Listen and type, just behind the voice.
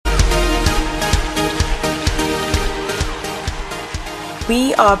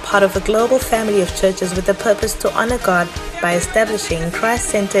We are part of a global family of churches with the purpose to honor God by establishing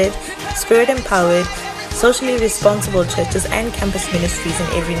Christ-centered, Spirit-empowered, socially responsible churches and campus ministries in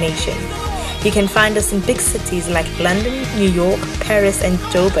every nation. You can find us in big cities like London, New York, Paris, and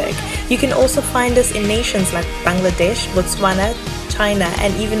Joburg. You can also find us in nations like Bangladesh, Botswana, China,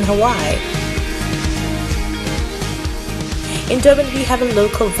 and even Hawaii. In Durban, we have a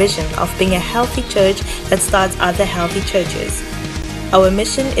local vision of being a healthy church that starts other healthy churches. Our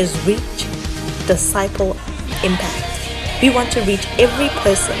mission is reach, disciple, impact. We want to reach every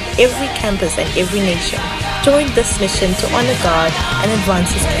person, every campus, and every nation. Join this mission to honor God and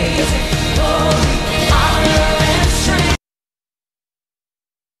advance His kingdom.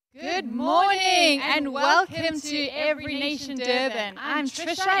 Good morning and welcome to Every Nation Durban. I'm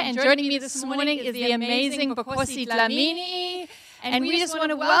Trisha, and joining me this morning is the amazing Bukhosi Dlamini. And we just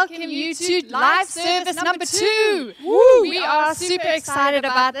want to welcome you to live service number 2. Woo! We are super excited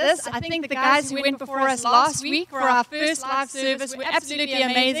about this. I think the guys who went before us last week for our first live service were absolutely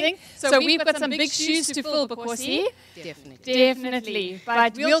amazing. So we've got some big shoes to fill, Bukhosi. Definitely.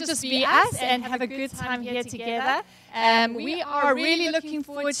 But we'll just be us and have a good time here together. We are really looking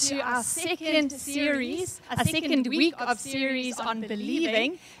forward to our second week of series on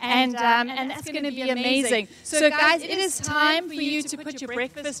believing, and that's going to be amazing. So guys, it is time for you to put your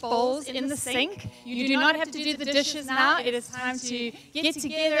breakfast bowls in the sink. You do not have to do the dishes now. It is time to get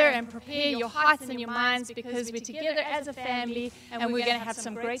together and prepare your hearts and your minds, because we're together as a family, and we're going to have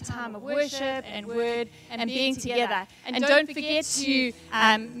some great time of worship and word and being together. And don't forget to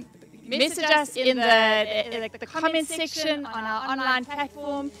message us in the comment section on our online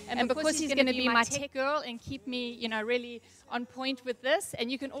platform, and because he's going to be my tech girl and keep me, really on point with this.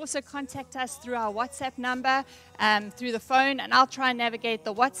 And you can also contact us through our WhatsApp number, through the phone, and I'll try and navigate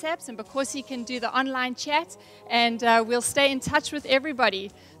the WhatsApps, and because he can do the online chat, and we'll stay in touch with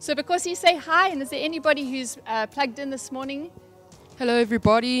everybody. So because he say hi, and is there anybody who's plugged in this morning? Hello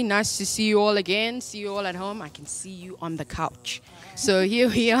everybody, nice to see you all again. See you all at home. I can see you on the couch. So here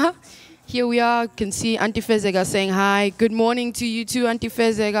we are. Can see Auntie Fezega saying hi. Good morning to you too, Auntie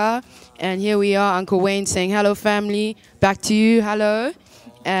Fezega. And here we are, Uncle Wayne saying hello family. Back to you, hello.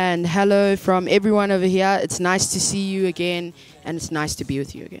 And hello from everyone over here. It's nice to see you again, and it's nice to be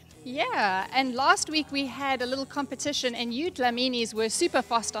with you again. Yeah, and last week we had a little competition, and you Dlaminis were super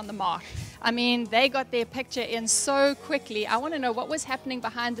fast on the mark. I mean, they got their picture in so quickly. I want to know what was happening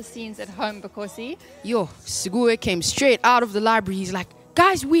behind the scenes at home, Bukhosi. Sigue came straight out of the library. He's like,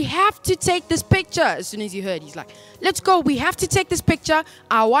 guys, we have to take this picture. As soon as he heard, he's like, let's go. We have to take this picture.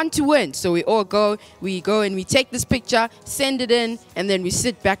 I want to win. So we all go. We go and we take this picture, send it in, and then we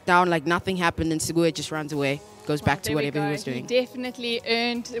sit back down like nothing happened, and Sigue just runs away. Goes back to whatever he was doing. He definitely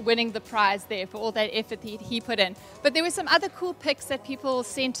earned winning the prize there for all that effort he put in. But there were some other cool pics that people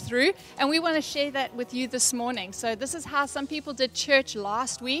sent through, and we want to share that with you this morning. So this is how some people did church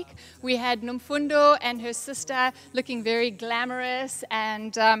last week. We had Nomfundo and her sister looking very glamorous,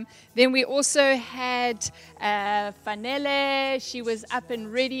 and then we also had Fanele. She was up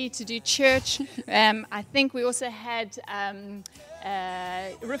and ready to do church. I think we also had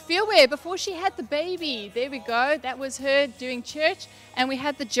Rafielwe before she had the baby. There we go. That was her doing church. And we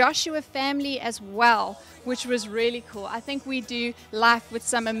had the Joshua family as well, which was really cool. I think we do life with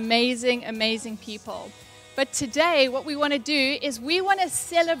some amazing, amazing people. But today, what we want to do is we want to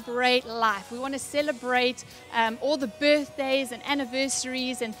celebrate life. We want to celebrate all the birthdays and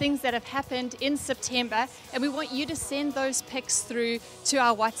anniversaries and things that have happened in September. And we want you to send those pics through to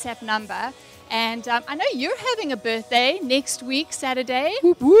our WhatsApp number. And I know you're having a birthday next week, Saturday.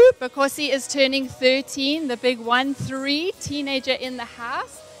 Whoop, whoop. Because he is turning 13, the big 1-3 teenager in the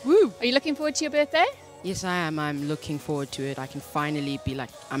house. Woo. Are you looking forward to your birthday? Yes, I am. I'm looking forward to it. I can finally be like,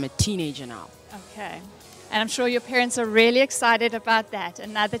 I'm a teenager now. Okay. And I'm sure your parents are really excited about that.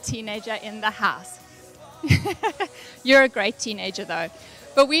 Another teenager in the house. You're a great teenager, though.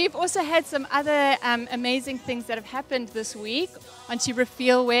 But we've also had some other amazing things that have happened this week. Auntie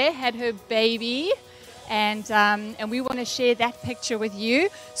Rafielwe had her baby, and we want to share that picture with you.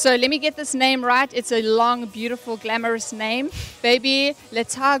 So let me get this name right. It's a long, beautiful, glamorous name. Baby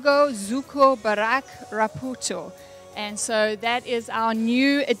Letago Zuko Barak Raputo. And so that is our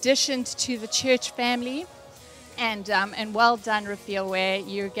new addition to the church family. And well done, Rafielwe.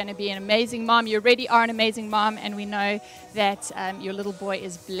 You're going to be an amazing mom. You already are an amazing mom, and we know that your little boy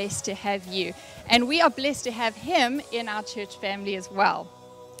is blessed to have you. And we are blessed to have him in our church family as well.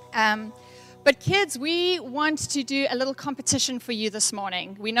 But kids, we want to do a little competition for you this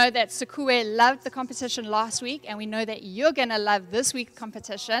morning. We know that Sekue loved the competition last week, and we know that you're going to love this week's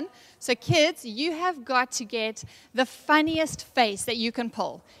competition. So kids, you have got to get the funniest face that you can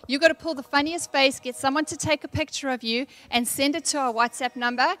pull. You've got to pull the funniest face, get someone to take a picture of you, and send it to our WhatsApp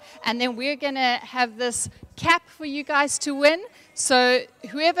number. And then we're going to have this cap for you guys to win. So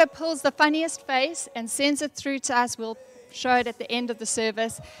whoever pulls the funniest face and sends it through to us, we'll show it at the end of the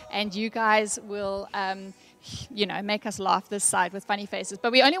service, and you guys will, make us laugh this side with funny faces.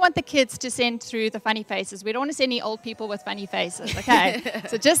 But we only want the kids to send through the funny faces. We don't want to send any old people with funny faces, okay?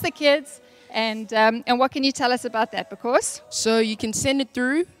 So just the kids. And what can you tell us about that, Because? So you can send it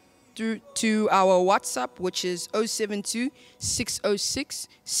through to our WhatsApp, which is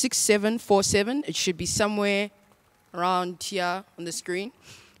 072-606-6747. It should be somewhere around here on the screen.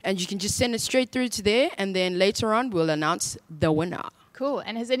 And you can just send it straight through to there, and then later on we'll announce the winner. Cool.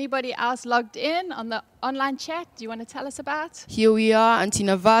 And has anybody else logged in on the online chat? Do you want to tell us about? Here we are, Auntie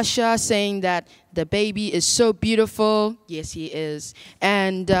Navasha saying that the baby is so beautiful. Yes, he is.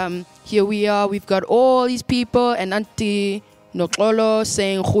 And here we are, we've got all these people, and Auntie Noklolo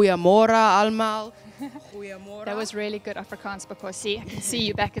saying Goeiemorgen almal. Goeiemorgen. That was really good Afrikaans, Bokosi. I can see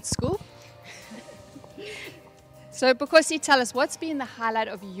you back at school. So, Bokosi, tell us, what's been the highlight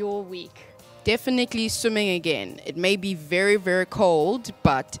of your week? Definitely swimming again. It may be very, very cold,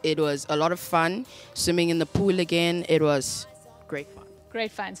 but it was a lot of fun. Swimming in the pool again, it was great fun.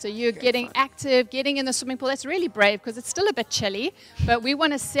 Great fun. So you're getting active, getting in the swimming pool. That's really brave because it's still a bit chilly, but we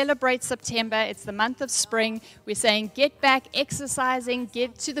want to celebrate September. It's the month of spring. We're saying get back exercising,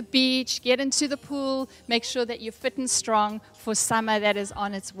 get to the beach, get into the pool, make sure that you're fit and strong for summer that is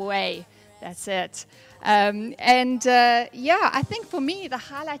on its way. That's it. I think for me, the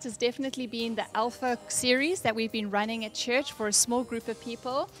highlight has definitely been the Alpha series that we've been running at church for a small group of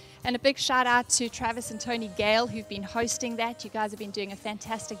people. And a big shout out to Travis and Tony Gale, who've been hosting that. You guys have been doing a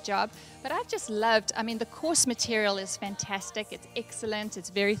fantastic job. But I've just loved, the course material is fantastic. It's excellent.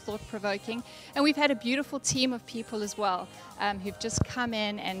 It's very thought-provoking. And we've had a beautiful team of people as well who've just come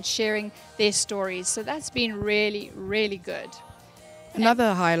in and sharing their stories. So that's been really, really good.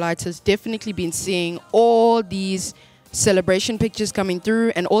 Another highlight has definitely been seeing all these celebration pictures coming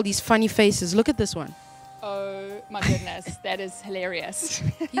through and all these funny faces. Look at this one. Oh my goodness, that is hilarious.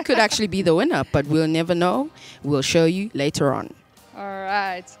 He could actually be the winner, but we'll never know. We'll show you later on. All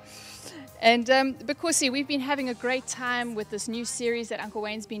right. And Bokosi, we've been having a great time with this new series that Uncle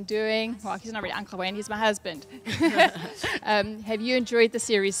Wayne's been doing. Well, he's not really Uncle Wayne, he's my husband. Have you enjoyed the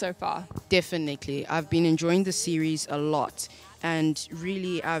series so far? Definitely. I've been enjoying the series a lot. And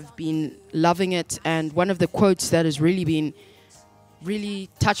really, I've been loving it. And one of the quotes that has really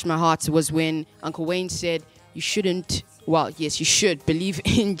touched my heart was when Uncle Wayne said, you should believe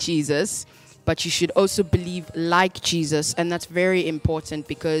in Jesus, but you should also believe like Jesus. And that's very important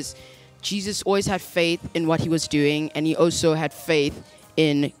because Jesus always had faith in what he was doing, and he also had faith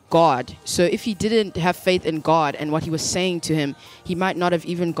in God. So if he didn't have faith in God and what he was saying to him, he might not have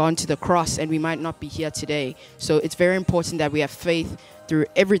even gone to the cross, and we might not be here today. So it's very important that we have faith through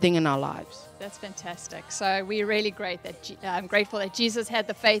everything in our lives. That's fantastic. So we're really grateful that Jesus had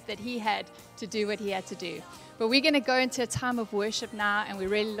the faith that he had to do what he had to do. But we're going to go into a time of worship now, and we're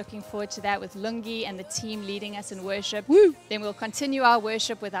really looking forward to that with Lungi and the team leading us in worship. Woo. Then we'll continue our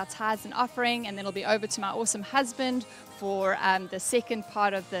worship with our tithes and offering, and then it'll be over to my awesome husband for the second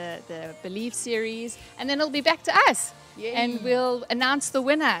part of the Believe series. And then it'll be back to us. Yay. And we'll announce the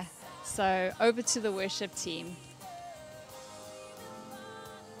winner. So over to the worship team.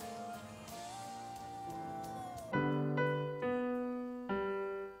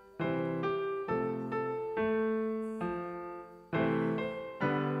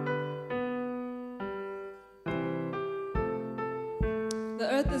 The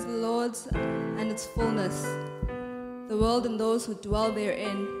earth is the Lord's and its fullness, the world and those who dwell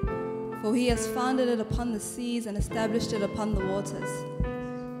therein. For he has founded it upon the seas and established it upon the waters.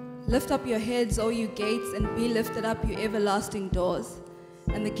 Lift up your heads, O you gates, and be lifted up, you everlasting doors,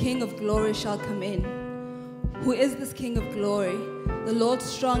 and the King of glory shall come in. Who is this King of glory? The Lord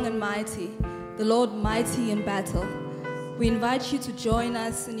strong and mighty, the Lord mighty in battle. We invite you to join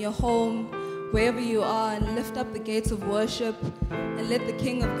us in your home, wherever you are, and lift up the gates of worship and let the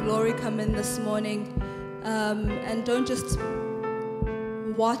King of glory come in this morning. And don't just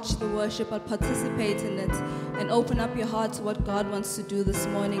watch the worship, but participate in it and open up your heart to what God wants to do this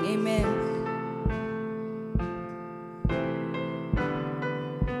morning. Amen.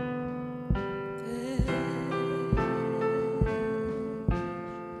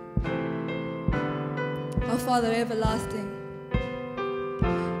 Our Father everlasting,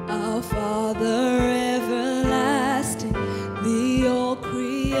 our our Father everlasting, the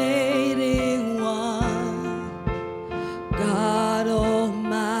all-creating one, God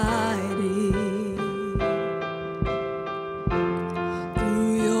Almighty.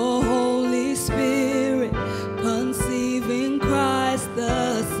 Through your Holy Spirit, conceiving Christ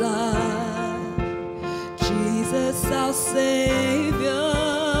the Son, Jesus our Savior.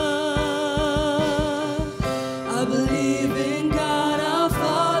 I believe in God our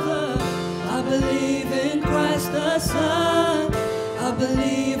Father, I believe in Christ the Son, I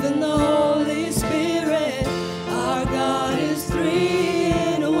believe in the Holy Spirit, our God is three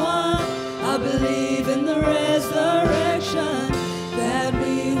in one. I believe in the resurrection, that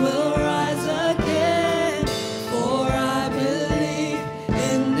we will rise again, for I believe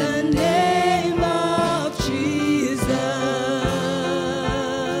in the name of Jesus.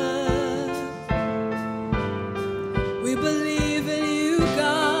 We believe in you,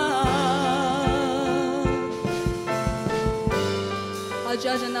 God, our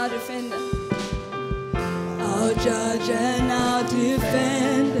judge and our defender. Our judge and our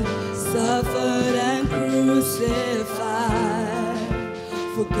defender, suffered and crucified.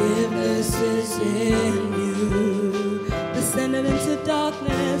 Forgiveness is in you. Descended into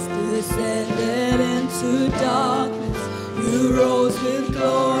darkness, descended into darkness. You rose with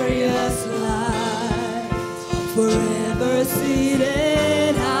glorious light, forever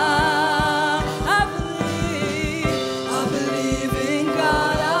seated high. I believe in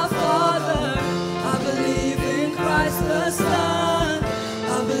God our Father, I believe in Christ the Son,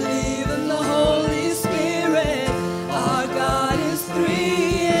 I believe in the Holy Spirit, our God is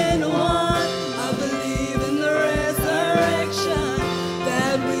three in one. I believe in the resurrection,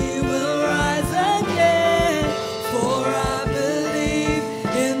 that we will rise again, for I believe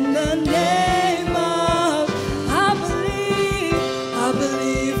in the name of, I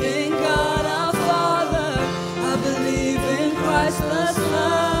believe in God our Father, I believe in Christ the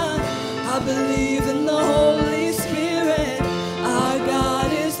Son, I believe in the Holy Spirit, our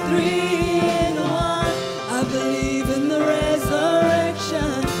God is three in one. I believe in the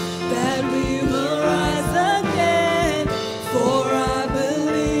resurrection, that we will rise again, for I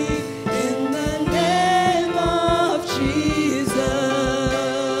believe in the name of Jesus.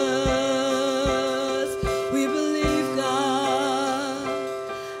 We believe, God,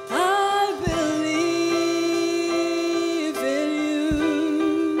 I believe in you.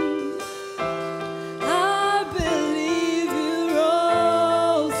 I believe you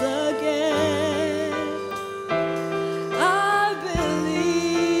rose again. I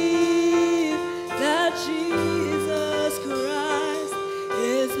believe that Jesus Christ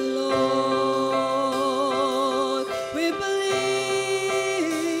is Lord. We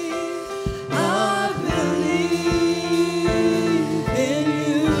believe. I believe in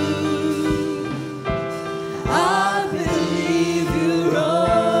you. I believe you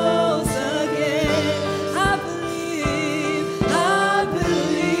rose again. I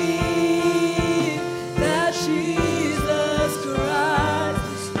believe that Jesus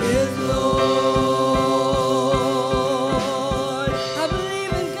Christ is Lord. I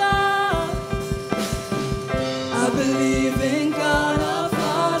believe in God. I believe in God our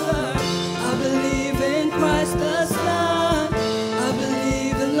Father, I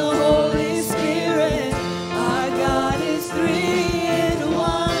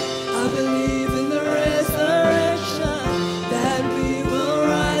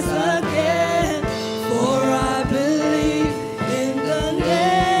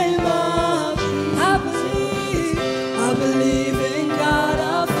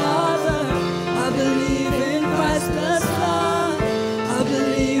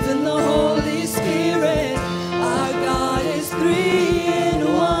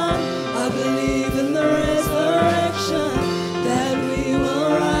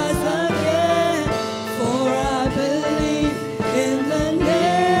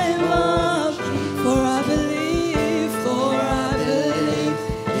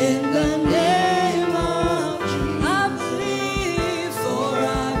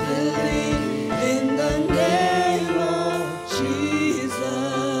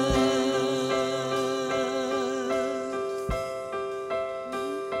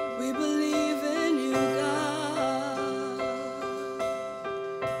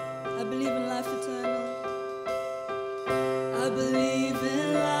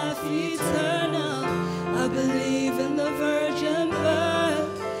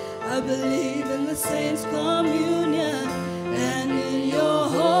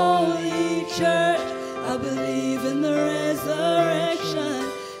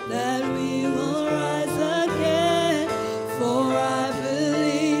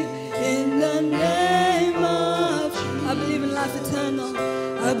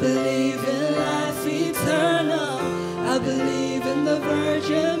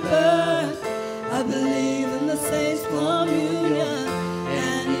I believe in the saints' communion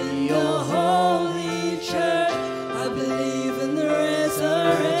and in your holy church. I believe in the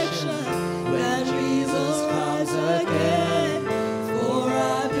resurrection when Jesus comes again. For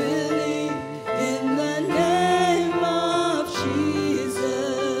I believe in the name of Jesus.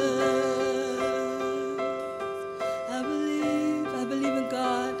 I believe in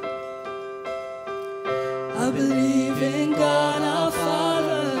God. I believe in God our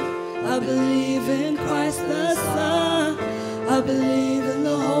Father. I believe in Christ the Son. I believe in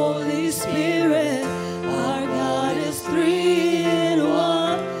the Holy Spirit. Our God is 3 in 1.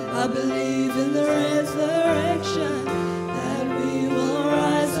 I believe in the resurrection, that we will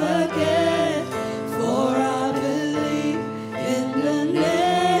rise again. For I believe in the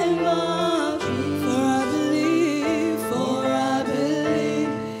name of Jesus. For I believe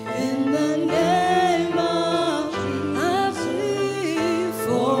in the name of Jesus.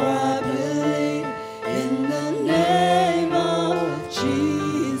 For I believe in the name of Jesus.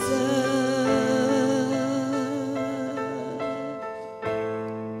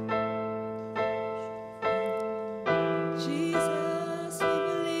 Jesus, we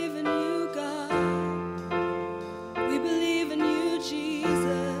believe in you, God. We believe in you,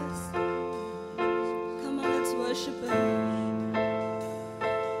 Jesus. Come on, let's worship him.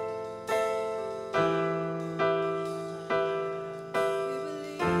 We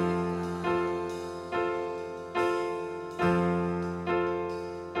believe in God.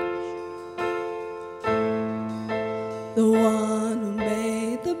 The one who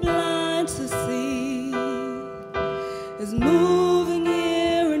made the blind to see is moving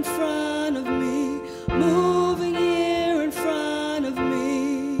here in front of me, moving here in front of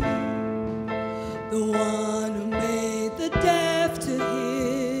me. The one who made the deaf to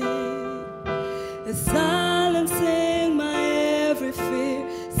hear is silencing my every fear,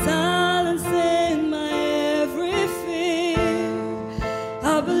 silencing my every fear.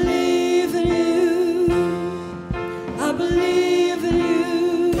 I believe in you. I believe in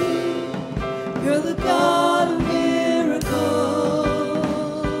you. You're the God of miracles.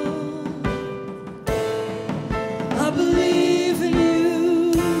 I believe in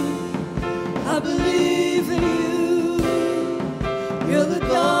you. I believe in you. You're the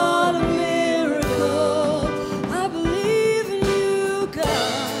God of miracles. I believe in you,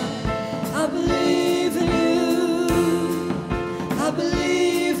 God. I believe in you. I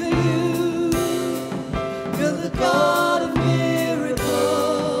believe in you. You're the God of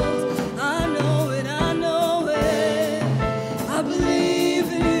miracles. I know it, I know it. I believe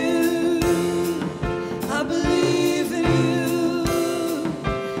in you. I believe in you.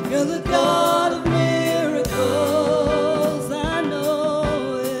 You're the God of miracles. I know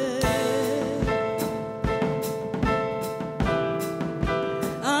it.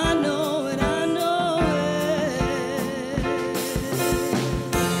 I know it, I know it.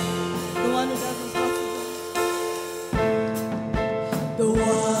 The one who does impossible. The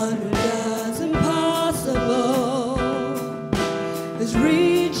one who does impossible is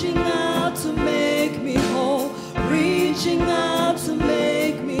reaching out to make me whole, reaching out to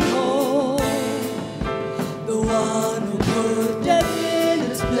make me whole. The one who put death in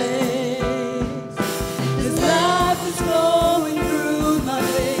its place. His life is flowing through my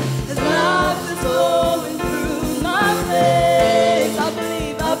veins. His life is flowing through my veins.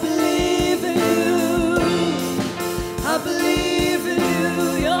 I believe in you. I believe in you.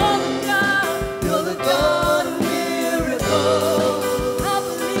 You're the God of miracles. I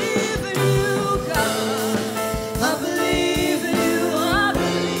believe in you, God. I believe in you.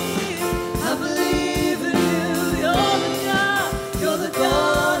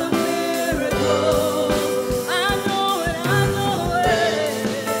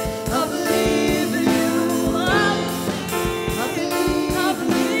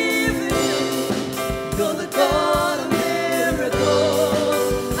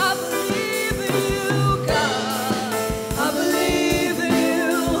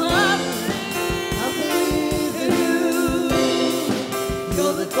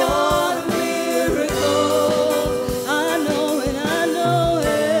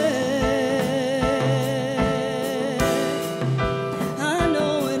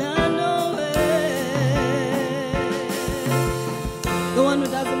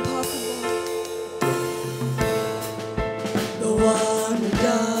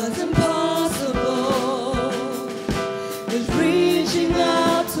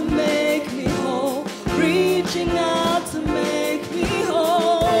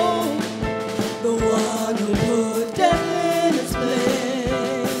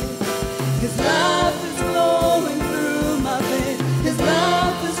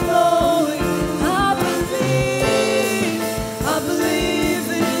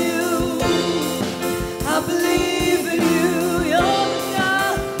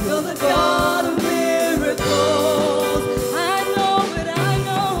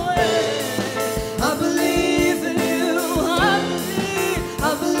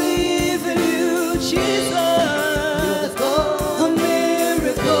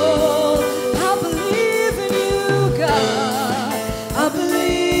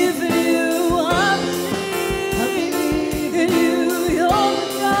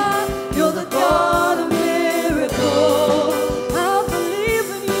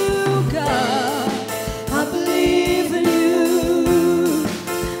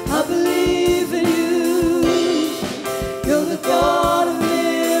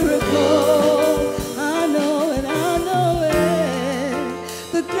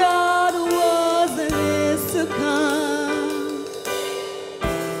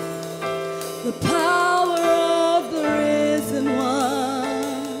 the power of the risen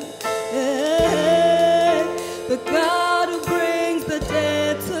one. Yeah. The God who brings the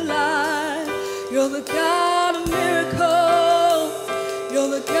dead to life. You're the God of miracles. You're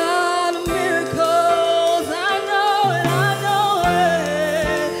the God of miracles. I know it, I know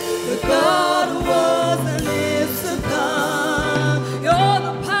it. The God who was and is to come. You're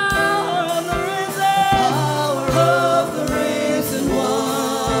the power of the risen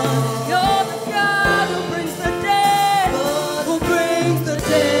one. You're the God who brings the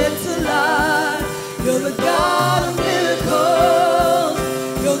dead to life. You're the God of miracles.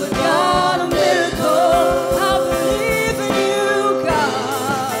 You're the God of miracles. I believe in you,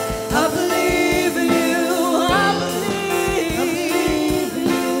 God. I believe in you. I believe in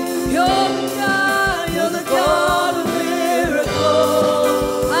you. You're the God. You're the God of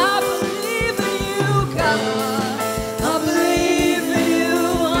miracles. I believe in you, God. I believe in you.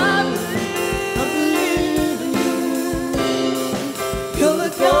 I believe in you. You're the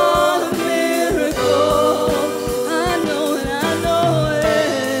God of miracles. I know it, I know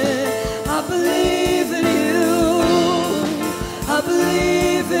it. I believe in you. I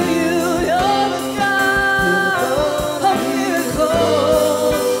believe in you. You're the God of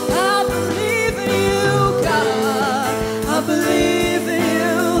miracles. I believe in you, God. I believe in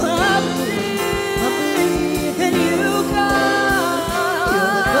you. I believe in you, God.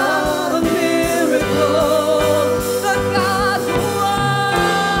 You're the God of miracles. The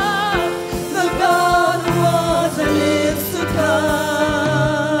God who was and is to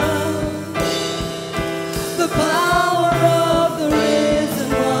come. The power of the risen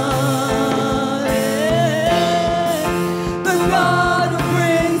one. The God who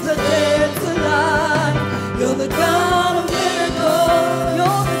brings the dead to life. You're the God of miracles.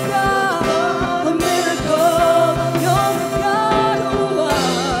 You're the God of miracles. You're the God who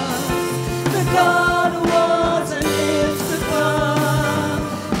was. The God who was and is to come.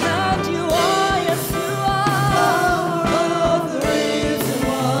 And you are, yes you are, of the risen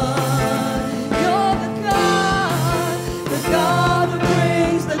one. You're the God who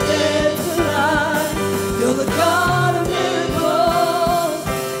brings the dead to life. You're the God of miracles.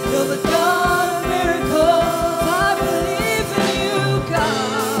 You're the God of miracles. I believe in you,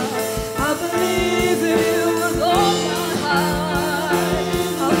 God. I believe in you with all my heart.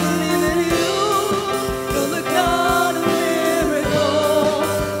 I believe in you. You're the God of miracles.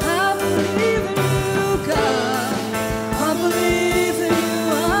 I believe in you, God. I believe in you.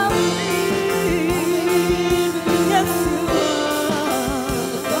 I believe. Yes, you are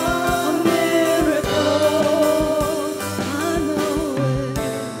the God of miracles. I know it.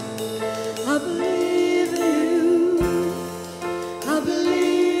 I believe in you. I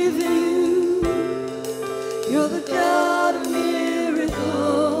believe in you. You're the God of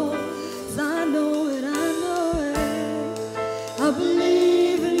miracles. I know it, I know it. I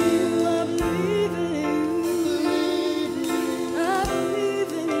believe in you, I believe in you. I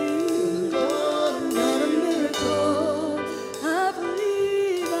believe in you, God of miracles. I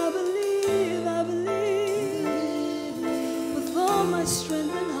believe, I believe, I believe. With all my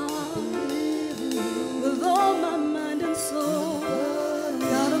strength and heart, with all my mind and soul,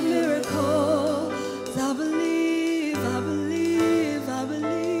 God of miracles, I believe, I believe, I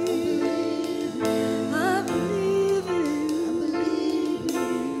believe. I believe in you.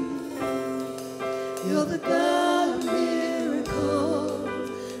 You're the God of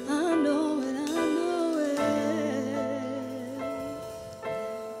miracles. I know it, I know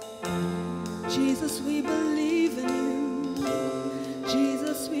it. Jesus, we believe in you.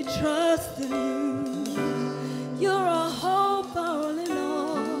 Jesus, we trust in you. You're our hope, our all in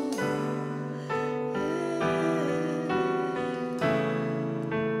all. We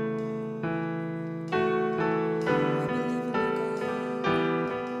believe in you, God.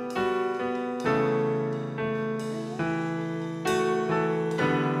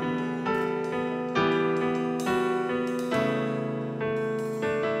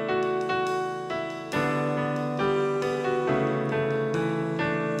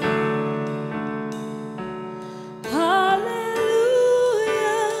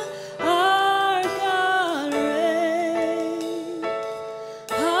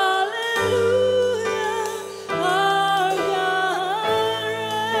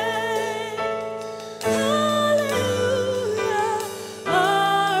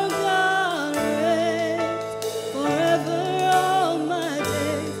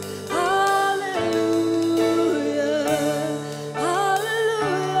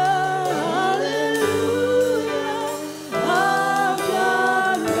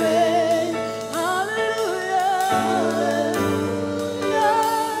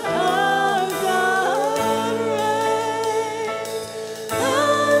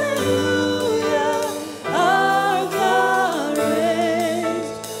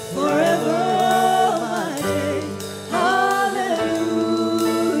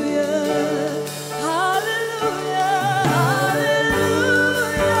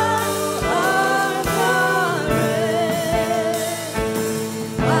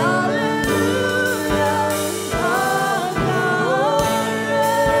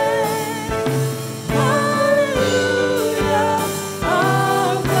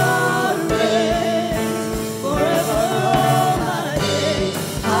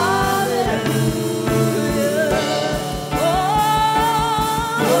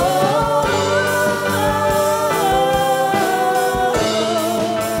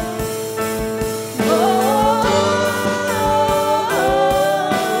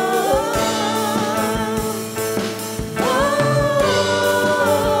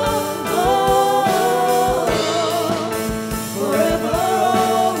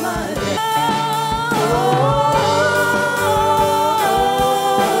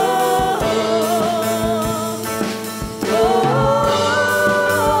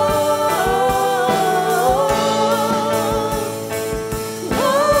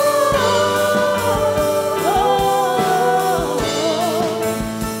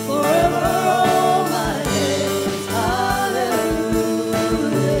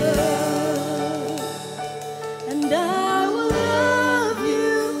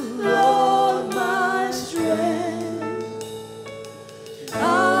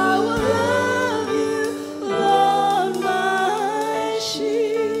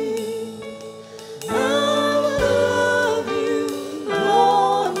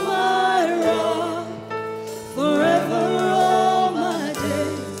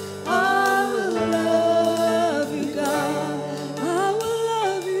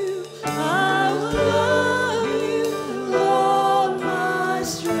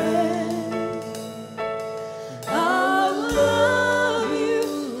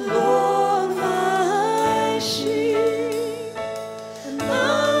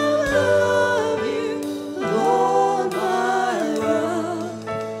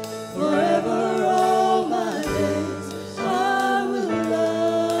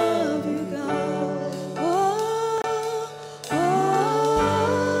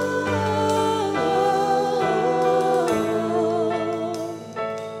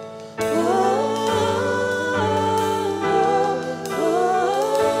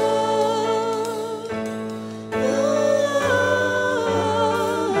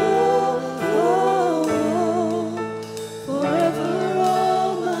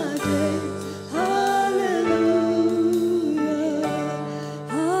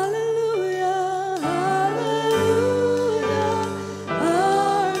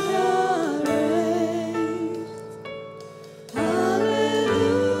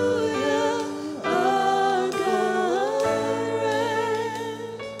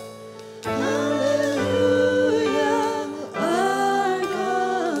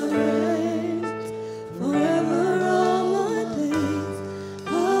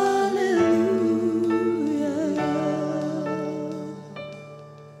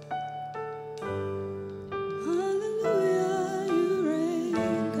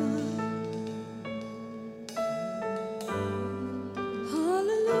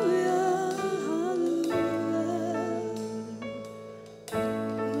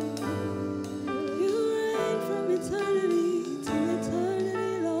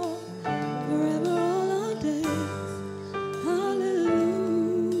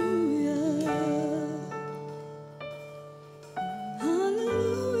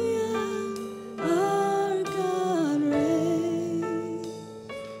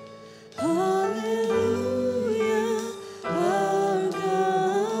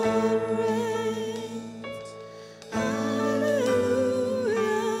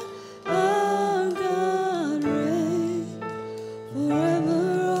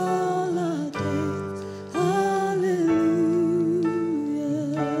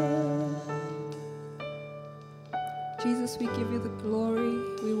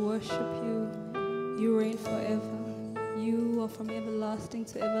 everlasting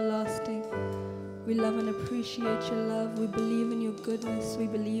to everlasting. We love and appreciate your love. We believe in your goodness. We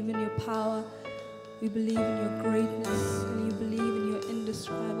believe in your power. We believe in your greatness. And you believe in your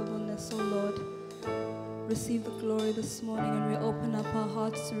indescribableness, oh Lord. Receive the glory this morning, and we open up our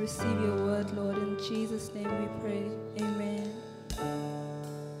hearts to receive your word, Lord. In Jesus' name we pray. Amen.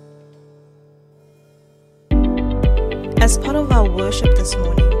 As part of our worship this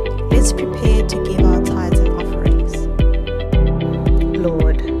morning, let's prepare to give our tithes and offerings.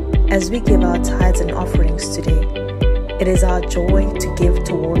 Lord, as we give our tithes and offerings today, it is our joy to give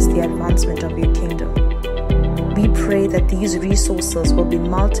towards the advancement of your kingdom. We pray that these resources will be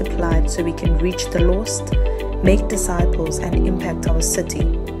multiplied so we can reach the lost, make disciples, and impact our city.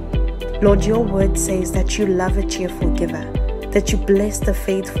 Lord, your word says that you love a cheerful giver, that you bless the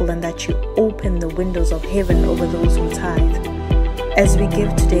faithful, and that you open the windows of heaven over those who tithe. As we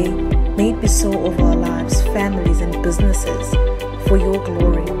give today, may it be so over our lives, families, and businesses, for your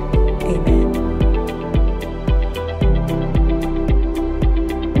glory. Amen.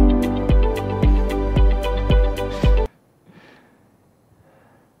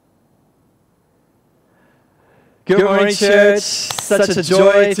 Good morning, church. Such a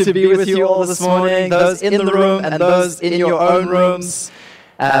joy to be with you all this morning, those in the room and those in your own rooms.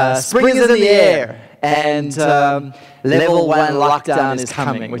 Spring is in the air, and level 1 lockdown is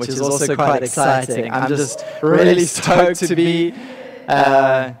coming, which is also quite exciting. I'm just really stoked to be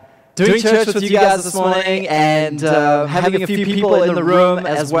doing church with you guys this morning, and having a few people in the room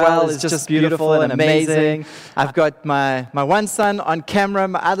as well is just beautiful and amazing. I've got my one son on camera,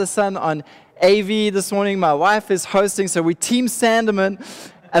 my other son on AV this morning. My wife is hosting, so we Team Sandeman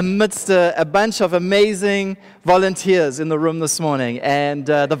amidst a bunch of amazing volunteers in the room this morning. And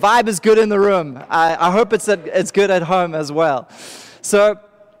the vibe is good in the room. I hope it's good at home as well. So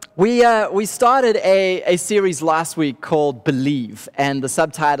we started a series last week called Believe, and the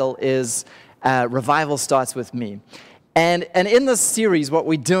subtitle is Revival Starts With Me. And in this series, what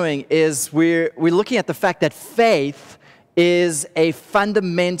we're doing is we're looking at the fact that faith is a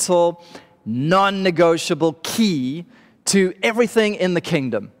fundamental, non-negotiable key to everything in the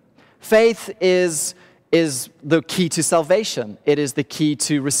kingdom. Faith is the key to salvation. It is the key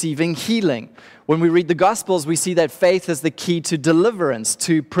to receiving healing. When we read the Gospels, we see that faith is the key to deliverance,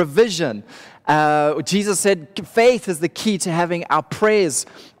 to provision. Jesus said faith is the key to having our prayers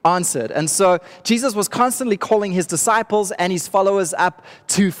answered. And so Jesus was constantly calling his disciples and his followers up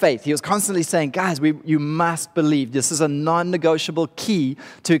to faith. He was constantly saying, guys, you must believe. This is a non-negotiable key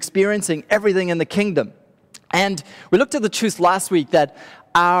to experiencing everything in the kingdom. And we looked at the truth last week that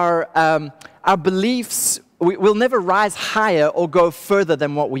our beliefs will never rise higher or go further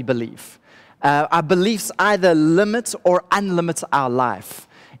than what we believe. Our beliefs either limit or unlimit our life.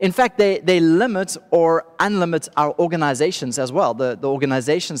 In fact, they limit or unlimit our organizations as well, the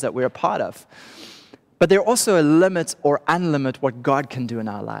organizations that we're a part of. But they're also a limit or unlimit what God can do in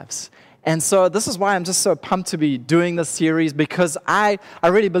our lives. And so this is why I'm just so pumped to be doing this series, because I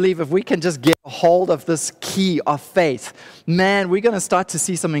really believe if we can just get a hold of this key of faith, man, we're going to start to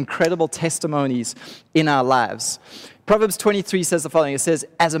see some incredible testimonies in our lives. Proverbs 23 says the following. It says,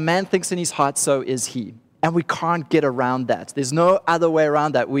 as a man thinks in his heart, so is he. And we can't get around that. There's no other way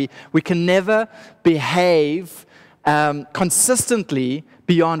around that. We can never behave consistently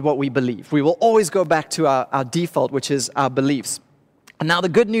beyond what we believe. We will always go back to our default, which is our beliefs. And now the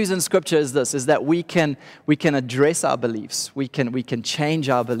good news in Scripture is this, is that we can address our beliefs. We can change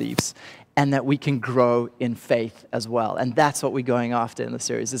our beliefs, and that we can grow in faith as well. And that's what we're going after in the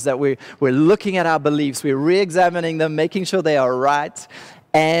series, is that we're looking at our beliefs, we're re-examining them, making sure they are right,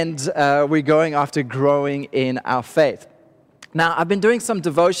 and we're going after growing in our faith. Now, I've been doing some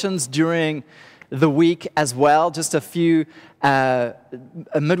devotions during the week as well, just a few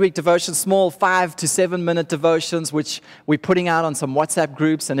midweek devotions, small 5 to 7 minute devotions, which we're putting out on some WhatsApp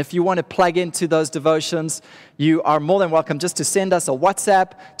groups. And if you want to plug into those devotions, you are more than welcome just to send us a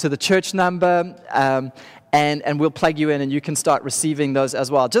WhatsApp to the church number, and we'll plug you in, and you can start receiving those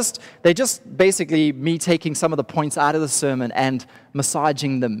as well. They're just basically me taking some of the points out of the sermon and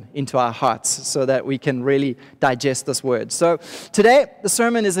massaging them into our hearts so that we can really digest this word. So today, the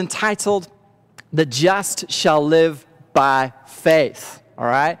sermon is entitled, The Just Shall Live by Faith. All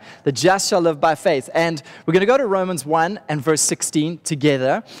right? The just shall live by faith. And we're going to go to Romans 1 and verse 16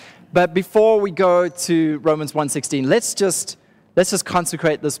 together. But before we go to Romans 1:16, let's just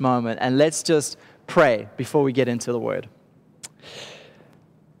consecrate this moment, and let's just pray before we get into the word.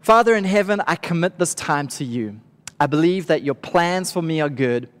 Father in heaven, I commit this time to you. I believe that your plans for me are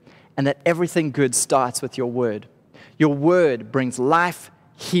good, and that everything good starts with your word. Your word brings life,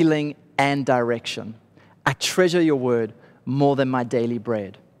 healing, and direction. I treasure your word more than my daily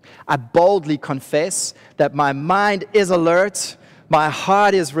bread. I boldly confess that my mind is alert, my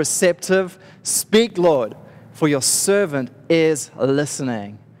heart is receptive. Speak, Lord, for your servant is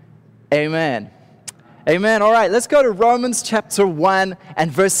listening. Amen. Amen. All right, let's go to Romans chapter 1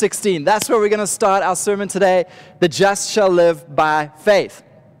 and verse 16. That's where we're going to start our sermon today. The just shall live by faith.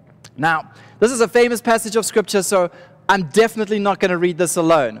 Now, this is a famous passage of Scripture, so I'm definitely not going to read this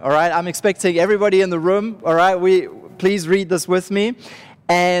alone. All right, I'm expecting everybody in the room. All right, please read this with me.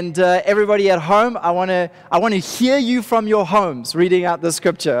 And everybody at home, I want to hear you from your homes reading out the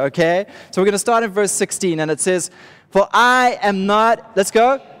Scripture. Okay, so we're going to start in verse 16, and it says, "For I am not." Let's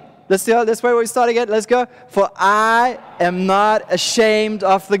go. Let's do it this way. We start again. Let's go. "For I am not ashamed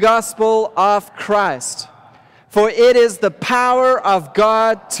of the gospel of Christ, for it is the power of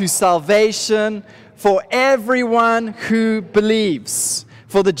God to salvation for everyone who believes,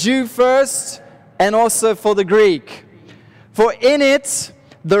 for the Jew first and also for the Greek. For in it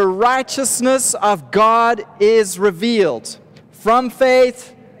the righteousness of God is revealed, from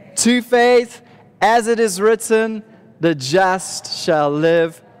faith to faith, as it is written, the just shall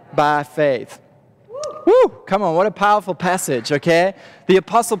live by faith." Woo! Come on, what a powerful passage, okay? The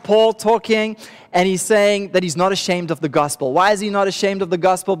Apostle Paul talking, and he's saying that he's not ashamed of the gospel. Why is he not ashamed of the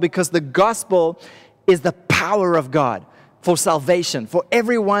gospel? Because the gospel is the power of God for salvation, for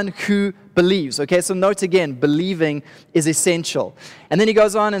everyone who believes. Okay, so note again, believing is essential. And then he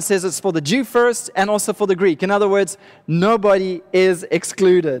goes on and says it's for the Jew first and also for the Greek. In other words, nobody is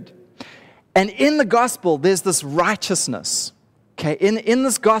excluded. And in the gospel, there's this righteousness. Okay, in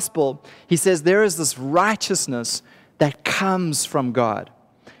this gospel, he says there is this righteousness that comes from God.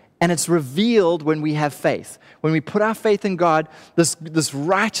 And it's revealed when we have faith. When we put our faith in God, this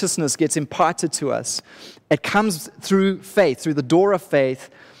righteousness gets imparted to us. It comes through faith, through the door of faith,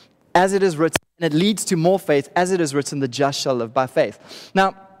 as it is written, and it leads to more faith, as it is written, the just shall live by faith.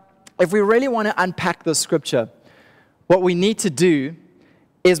 Now, if we really want to unpack this scripture, what we need to do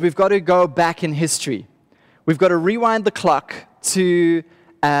is we've got to go back in history. We've got to rewind the clock to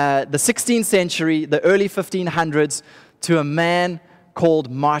the 16th century, the early 1500s, to a man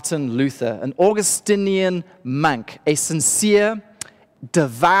called Martin Luther, an Augustinian monk, a sincere,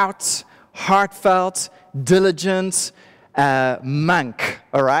 devout, heartfelt, diligent monk,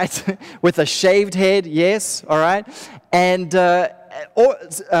 all right, with a shaved head, yes, all right. And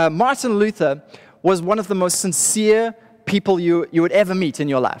Martin Luther was one of the most sincere people you would ever meet in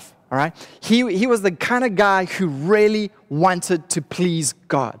your life. All right, he was the kind of guy who really wanted to please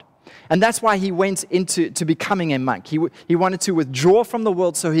God, and that's why he went into becoming a monk. He wanted to withdraw from the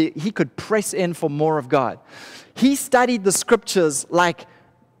world so he could press in for more of God. He studied the scriptures like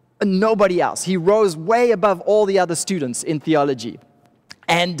nobody else. He rose way above all the other students in theology,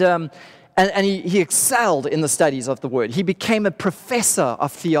 and he excelled in the studies of the Word. He became a professor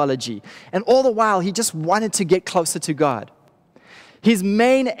of theology, and all the while he just wanted to get closer to God. His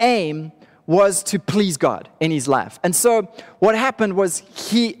main aim was to please God in his life. And so what happened was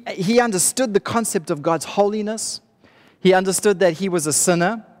he understood the concept of God's holiness. He understood that he was a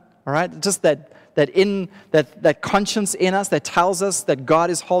sinner, all right? Just that conscience in us that tells us that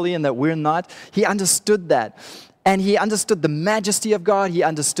God is holy and that we're not. He understood that. And he understood the majesty of God. He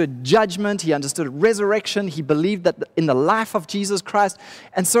understood judgment. He understood resurrection. He believed that in the life of Jesus Christ.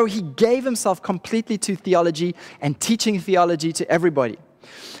 And so he gave himself completely to theology and teaching theology to everybody.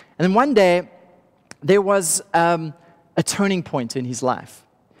 And then one day, there was a turning point in his life.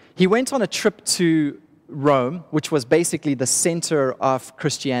 He went on a trip to Rome, which was basically the center of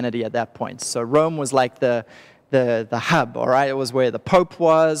Christianity at that point. So Rome was like the hub, all right? It was where the Pope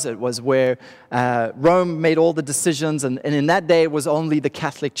was. It was where Rome made all the decisions. And in that day, it was only the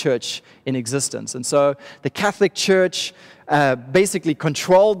Catholic Church in existence. And so the Catholic Church basically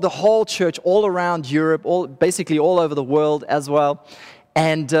controlled the whole church all around Europe, basically all over the world as well.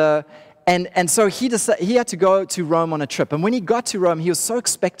 And so he had to go to Rome on a trip. And when he got to Rome, he was so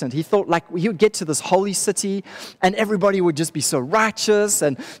expectant. He thought like he would get to this holy city and everybody would just be so righteous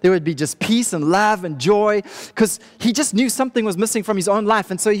and there would be just peace and love and joy, because he just knew something was missing from his own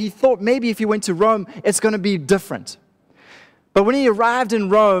life. And so he thought maybe if he went to Rome, it's going to be different. But when he arrived in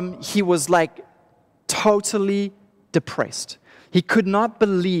Rome, he was like totally depressed. He could not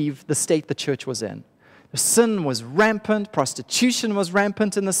believe the state the church was in. The sin was rampant, prostitution was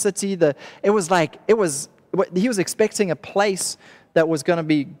rampant in the city. He was expecting a place that was going to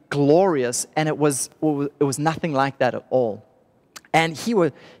be glorious, and it was nothing like that at all. And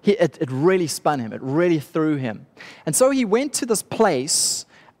it really spun him, it really threw him. And so he went to this place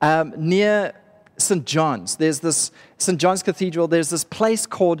near St. John's. There's this St. John's Cathedral. There's this place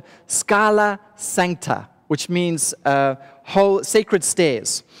called Scala Sancta, which means whole sacred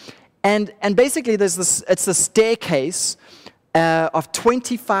stairs. And basically, it's a staircase of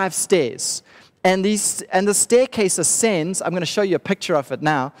 25 stairs. And the staircase ascends. I'm going to show you a picture of it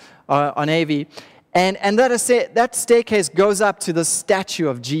now on AV. And that staircase goes up to the statue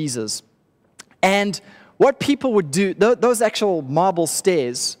of Jesus. And what people would do, those actual marble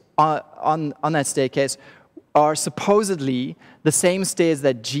stairs on that staircase are supposedly the same stairs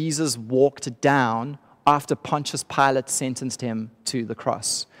that Jesus walked down after Pontius Pilate sentenced him to the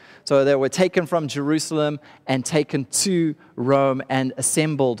cross. So they were taken from Jerusalem and taken to Rome and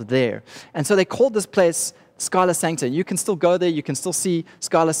assembled there. And so they called this place Scala Sancta. You can still go there. You can still see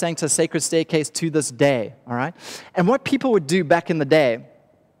Scala Sancta, sacred staircase, to this day. All right. And what people would do back in the day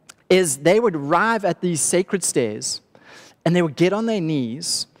is they would arrive at these sacred stairs and they would get on their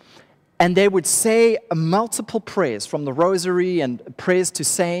knees and they would say multiple prayers from the rosary and prayers to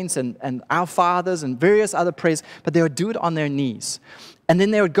saints and our fathers and various other prayers, but they would do it on their knees. And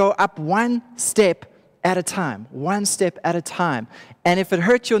then they would go up one step at a time, one step at a time. And if it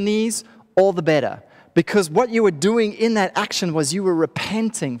hurt your knees, all the better. Because what you were doing in that action was you were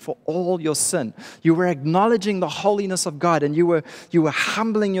repenting for all your sin. You were acknowledging the holiness of God, and you were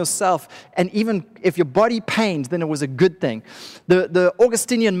humbling yourself. And even if your body pained, then it was a good thing. The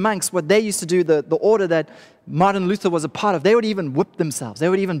Augustinian monks, what they used to do, the order that Martin Luther was a part of, they would even whip themselves. They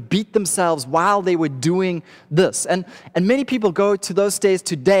would even beat themselves while they were doing this. And many people go to those stairs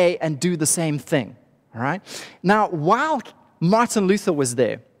today and do the same thing. All right? Now, while Martin Luther was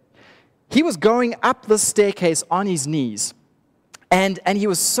there, he was going up this staircase on his knees, and he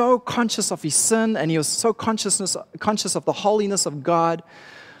was so conscious of his sin, and he was so conscious of the holiness of God.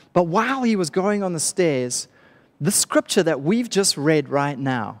 But while he was going on the stairs, the scripture that we've just read right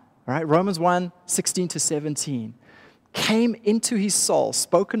now, all right, Romans 1:16-17, came into his soul,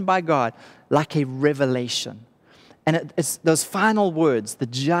 spoken by God, like a revelation. And it's those final words, the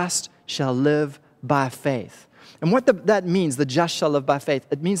just shall live by faith. And what that means, the just shall live by faith,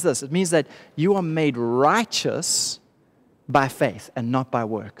 it means this. It means that you are made righteous by faith and not by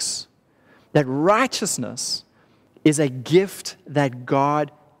works. That righteousness is a gift that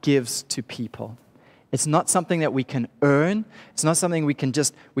God gives to people. It's not something that we can earn. It's not something we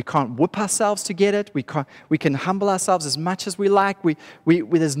can't whip ourselves to get it. We can humble ourselves as much as we like.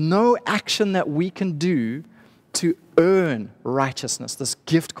 There's no action that we can do to earn righteousness, this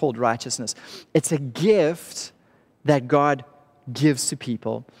gift called righteousness. It's a gift that God gives to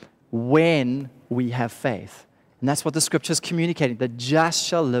people when we have faith. And that's what the scripture is communicating. The just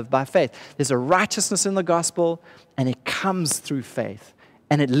shall live by faith. There's a righteousness in the gospel, and it comes through faith.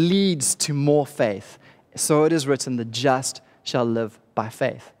 And it leads to more faith. So it is written, the just shall live by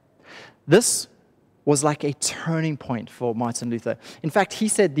faith. This was like a turning point for Martin Luther. In fact, he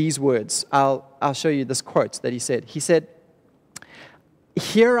said these words. I'll show you this quote that he said. He said,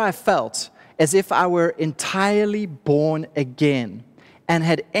 "Here I felt as if I were entirely born again and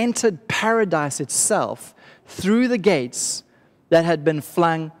had entered paradise itself through the gates that had been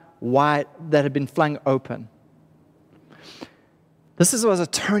flung wide, that had been flung open." This was a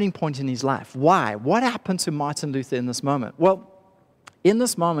turning point in his life. Why? What happened to Martin Luther in this moment? Well, in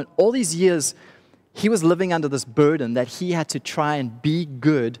this moment, all these years, he was living under this burden that he had to try and be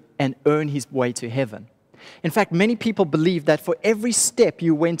good and earn his way to heaven. In fact, many people believe that for every step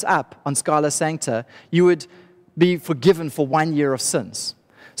you went up on Scala Sancta, you would be forgiven for 1 year of sins.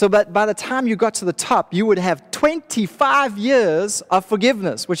 So by the time you got to the top, you would have 25 years of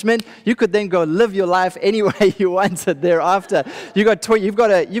forgiveness, which meant you could then go live your life any way you wanted thereafter. You've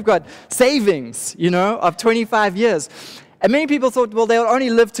got savings, of 25 years. And many people thought, well, they'll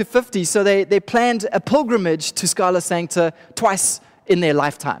only live to 50, so they planned a pilgrimage to Scala Sancta twice in their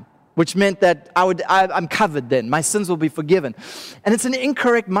lifetime, which meant that I'm covered then. My sins will be forgiven. And it's an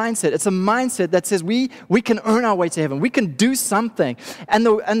incorrect mindset. It's a mindset that says we can earn our way to heaven. We can do something. And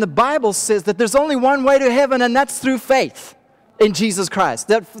the Bible says that there's only one way to heaven, and that's through faith in Jesus Christ.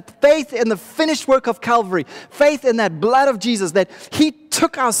 That faith in the finished work of Calvary. Faith in that blood of Jesus, that He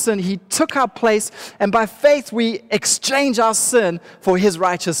took our sin, He took our place, and by faith we exchange our sin for His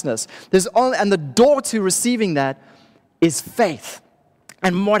righteousness. And the door to receiving that is faith.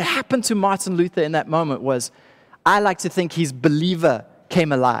 And what happened to Martin Luther in that moment was, I like to think his believer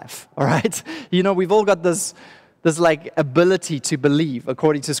came alive, all right? We've all got this like ability to believe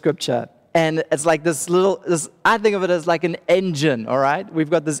according to Scripture. And it's like I think of it as like an engine, all right? We've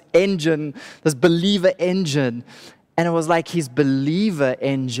got this engine, this believer engine. And it was like his believer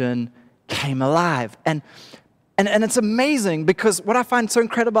engine came alive. And it's amazing, because what I find so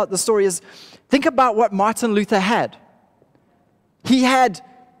incredible about the story is, think about what Martin Luther had. He had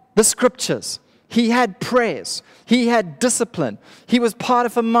the scriptures. He had prayers. He had discipline. He was part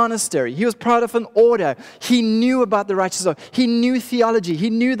of a monastery. He was part of an order. He knew about the righteous law. He knew theology. He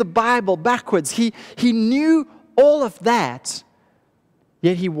knew the Bible backwards. He knew all of that,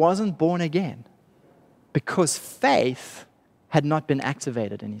 yet he wasn't born again because faith had not been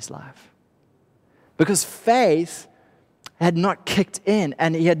activated in his life. Because faith had not kicked in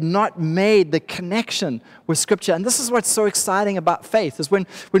and he had not made the connection with Scripture. And this is what's so exciting about faith, is when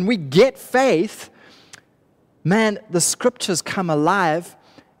we get faith, man, the Scriptures come alive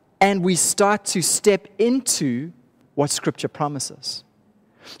and we start to step into what Scripture promises.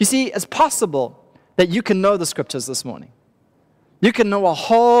 You see, it's possible that you can know the Scriptures this morning. You can know a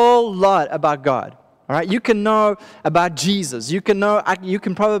whole lot about God. All right, you can know about Jesus. You can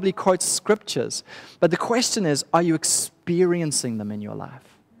probably quote Scriptures. But the question is, are you experiencing them in your life?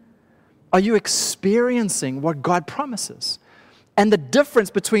 Are you experiencing what God promises? And the difference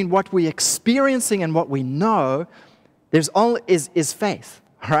between what we're experiencing and what we know, is faith.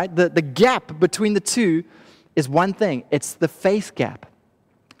 All right, the gap between the two is one thing. It's the faith gap.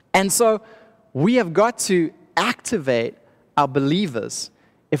 And so we have got to activate our believers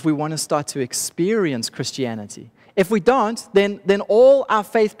if we want to start to experience Christianity. If we don't, then all our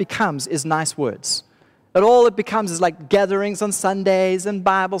faith becomes is nice words. And all it becomes is like gatherings on Sundays and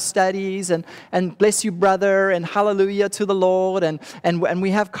Bible studies and bless you, brother, and hallelujah to the Lord, and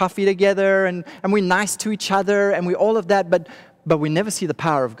we have coffee together, and we're nice to each other, and we all of that, but we never see the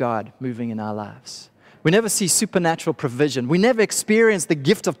power of God moving in our lives. We never see supernatural provision. We never experience the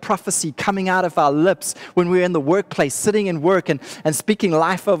gift of prophecy coming out of our lips when we're in the workplace, sitting in work and speaking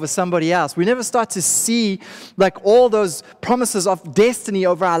life over somebody else. We never start to see like all those promises of destiny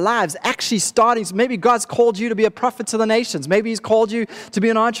over our lives actually starting. So maybe God's called you to be a prophet to the nations. Maybe He's called you to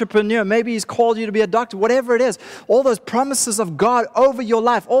be an entrepreneur. Maybe He's called you to be a doctor. Whatever it is, all those promises of God over your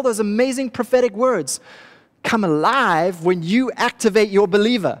life, all those amazing prophetic words come alive when you activate your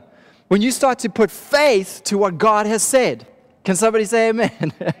believer. When you start to put faith to what God has said. Can somebody say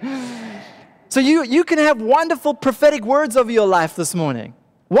amen? So you can have wonderful prophetic words over your life this morning.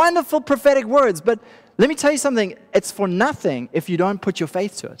 Wonderful prophetic words. But let me tell you something. It's for nothing if you don't put your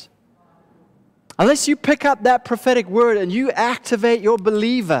faith to it. Unless you pick up that prophetic word and you activate your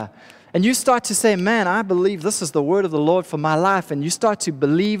believer and you start to say, man, I believe this is the word of the Lord for my life. And you start to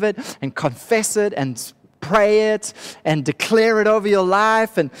believe it and confess it and pray it and declare it over your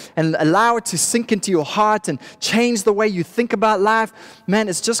life and allow it to sink into your heart and change the way you think about life. Man,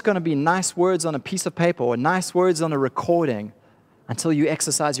 it's just going to be nice words on a piece of paper or nice words on a recording until you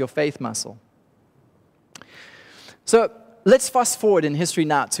exercise your faith muscle. So let's fast forward in history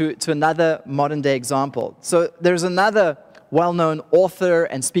now to another modern day example. So there's another well-known author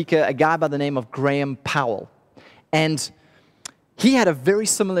and speaker, a guy by the name of Graham Powell. And he had a very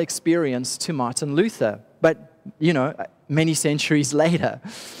similar experience to Martin Luther, but, many centuries later.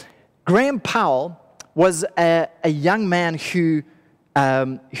 Graham Powell was a young man who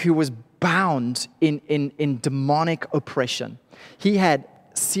was bound in demonic oppression. He had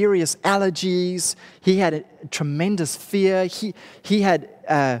serious allergies. He had a tremendous fear. He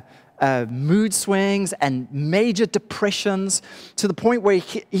had mood swings and major depressions to the point where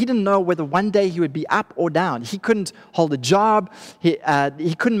he didn't know whether one day he would be up or down. He couldn't hold a job.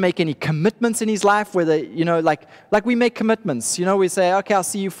 He couldn't make any commitments in his life, whether, like we make commitments. We say, okay, I'll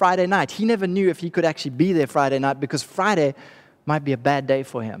see you Friday night. He never knew if he could actually be there Friday night because Friday might be a bad day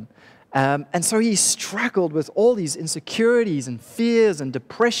for him. And so he struggled with all these insecurities and fears and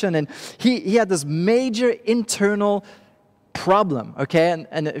depression. And he had this major internal problem, okay?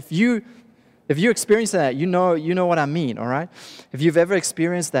 And if you experience that, you know what I mean, all right? If you've ever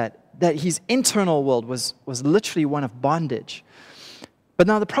experienced that his internal world was literally one of bondage. But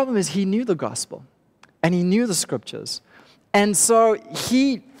now the problem is he knew the gospel and he knew the Scriptures. And so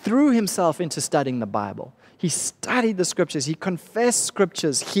he threw himself into studying the Bible. He studied the Scriptures. He confessed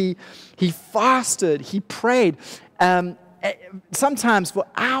Scriptures. He fasted. He prayed. Sometimes for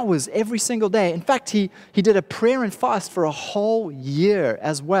hours every single day. In fact, he did a prayer and fast for a whole year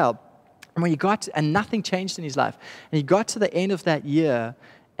as well. And when and nothing changed in his life. And he got to the end of that year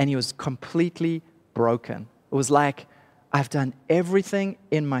and he was completely broken. It was like, I've done everything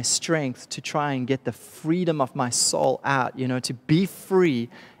in my strength to try and get the freedom of my soul out, to be free,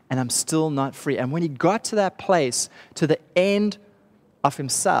 and I'm still not free. And when he got to that place, to the end of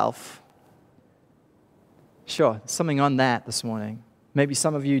himself, sure, something on that this morning. Maybe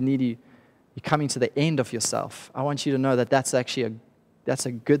some of you you're coming to the end of yourself. I want you to know that that's actually that's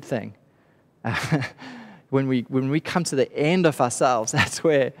a good thing. When we come to the end of ourselves, that's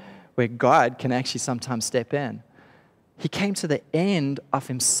where God can actually sometimes step in. He came to the end of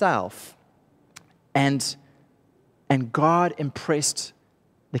himself, And God impressed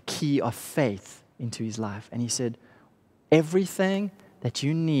the key of faith into his life. And he said, everything that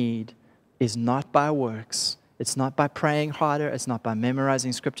you need is not by works. It's not by praying harder. It's not by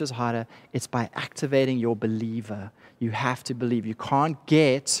memorizing scriptures harder. It's by activating your believer. You have to believe. You can't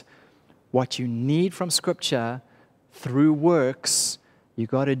get what you need from scripture through works. You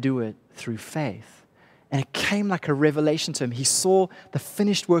got to do it through faith. And it came like a revelation to him. He saw the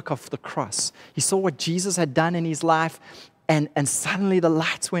finished work of the cross. He saw what Jesus had done in his life, and suddenly the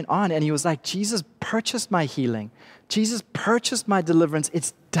lights went on, and he was like, Jesus purchased my healing. Jesus purchased my deliverance.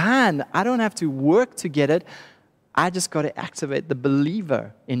 It's done. I don't have to work to get it. I just got to activate the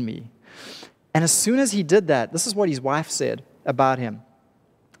believer in me. And as soon as he did that, this is what his wife said about him.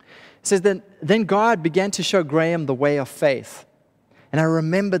 It says, then God began to show Graham the way of faith. And I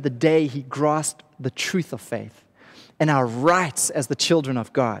remember the day he grasped the truth of faith and our rights as the children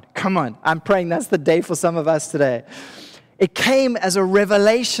of God. Come on, I'm praying that's the day for some of us today. It came as a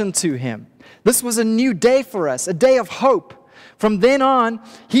revelation to him. This was a new day for us, a day of hope. From then on,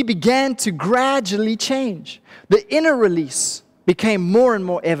 he began to gradually change. The inner release became more and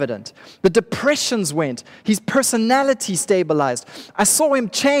more evident. The depressions went. His personality stabilized. I saw him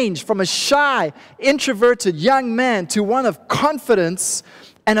change from a shy, introverted young man to one of confidence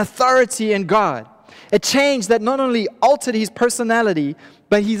and authority in God. A change that not only altered his personality,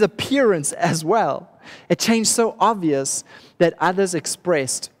 but his appearance as well. A change so obvious that others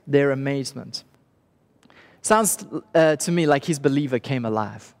expressed their amazement. Sounds to me like his believer came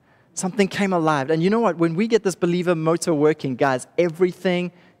alive. Something came alive. And you know what? When we get this believer motor working, guys,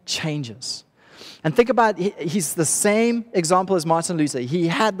 everything changes. And think about, he's the same example as Martin Luther. He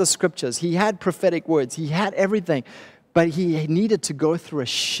had the scriptures. He had prophetic words. He had everything. But he needed to go through a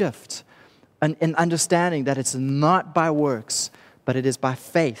shift in understanding that it's not by works, but it is by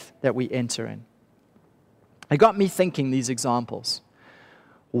faith that we enter in. It got me thinking these examples.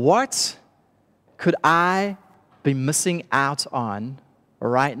 What could I be missing out on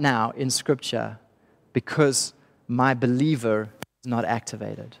right now in Scripture because my believer is not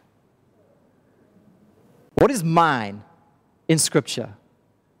activated? What is mine in Scripture?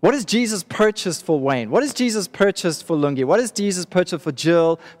 What has Jesus purchased for Wayne? What has Jesus purchased for Lungi? What has Jesus purchased for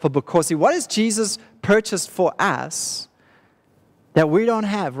Jill, for Bukosi? What has Jesus purchased for us that we don't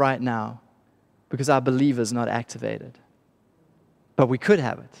have right now because our believer is not activated? But we could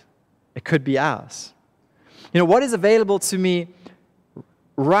have it. It could be ours. You know, what is available to me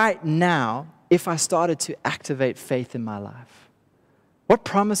right now if I started to activate faith in my life? What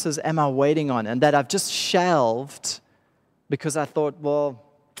promises am I waiting on and that I've just shelved because I thought, well,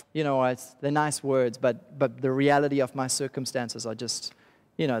 you know, they're nice words, but the reality of my circumstances are just,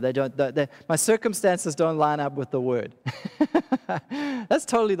 you know, my circumstances don't line up with the word. That's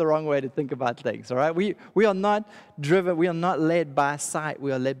totally the wrong way to think about things, all right? We are not driven, we are not led by sight,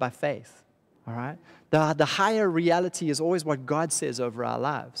 we are led by faith, all right? The higher reality is always what God says over our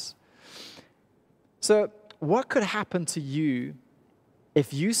lives. So what could happen to you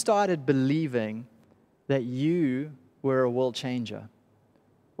if you started believing that you were a world changer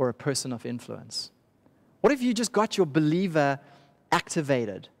or a person of influence? What if you just got your believer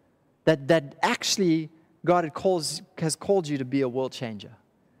activated, that actually God has called you to be a world changer?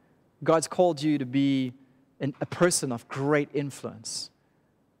 God's called you to be a person of great influence.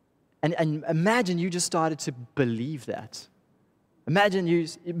 And imagine you just started to believe that. Imagine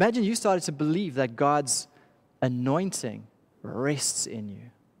you started to believe that God's anointing rests in you.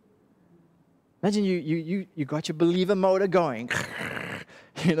 Imagine you got your believer motor going,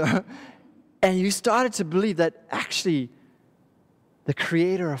 you know, and you started to believe that actually the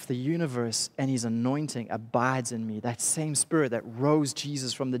creator of the universe and his anointing abides in me. That same spirit that rose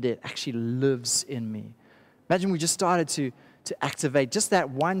Jesus from the dead actually lives in me. Imagine we just started to activate just that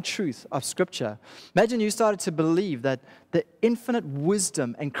one truth of Scripture. Imagine you started to believe that the infinite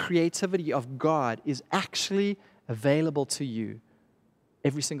wisdom and creativity of God is actually available to you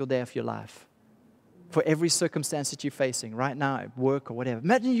every single day of your life, for every circumstance that you're facing right now at work or whatever.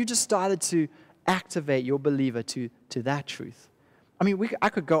 Imagine you just started to activate your believer to that truth. I mean, I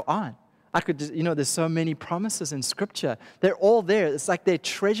could go on. I could just, there's so many promises in Scripture. They're all there. It's like they're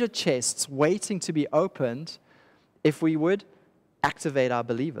treasure chests waiting to be opened if we would activate our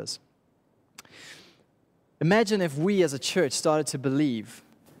believers. Imagine if we as a church started to believe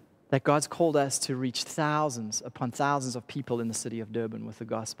that God's called us to reach thousands upon thousands of people in the city of Durban with the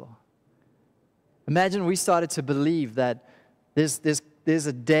gospel. Imagine we started to believe that there's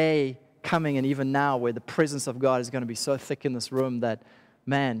a day coming, and even now, where the presence of God is going to be so thick in this room that,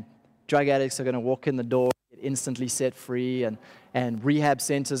 man, drug addicts are going to walk in the door, get instantly set free, and rehab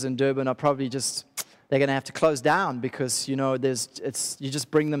centers in Durban are probably just they're going to have to close down because, you know, you just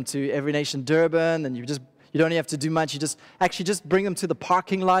bring them to Every Nation Durban, and you don't have to do much. You just bring them to the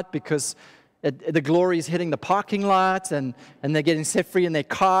parking lot because the glory is hitting the parking lot, and they're getting set free in their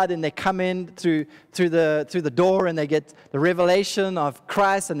car, and they come in through the door, and they get the revelation of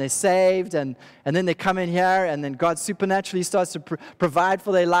Christ, and they're saved, and then they come in here, and then God supernaturally starts to provide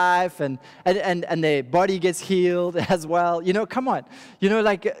for their life, and their body gets healed as well. You know, come on. You know,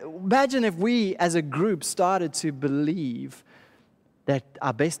 like, imagine if we as a group started to believe that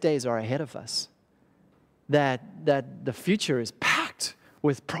our best days are ahead of us, that the future is packed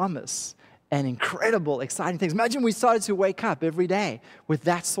with promise and incredible, exciting things. Imagine we started to wake up every day with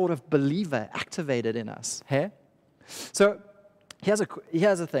that sort of believer activated in us. Hey? So here's a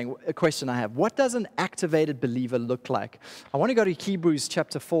question I have. What does an activated believer look like? I want to go to Hebrews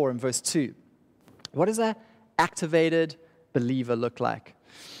chapter 4 and verse 2. What does an activated believer look like?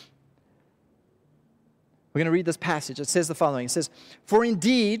 We're going to read this passage. It says the following. It says, "For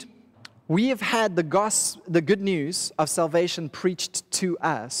indeed, we have had the good news of salvation preached to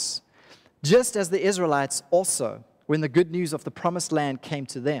us, just as the Israelites also, when the good news of the promised land came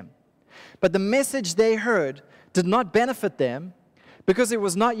to them. But the message they heard did not benefit them because it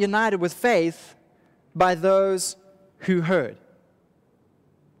was not united with faith by those who heard."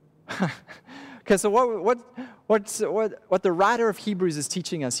 Okay, so what the writer of Hebrews is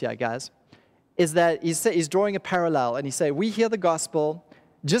teaching us here, guys, is that he's drawing a parallel, and he's saying, we hear the gospel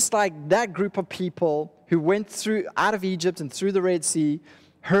just like that group of people who went out of Egypt and through the Red Sea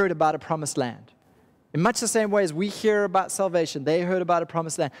heard about a promised land. In much the same way as we hear about salvation, they heard about a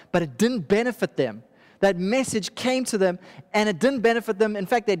promised land, but it didn't benefit them. That message came to them, and it didn't benefit them. In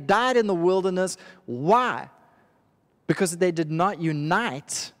fact, they died in the wilderness. Why? Because they did not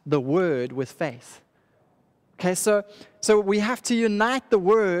unite the word with faith. Okay, so we have to unite the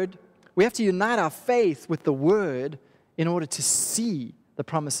word. We have to unite our faith with the word in order to see the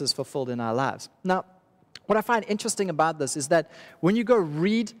promises fulfilled in our lives. Now, what I find interesting about this is that when you go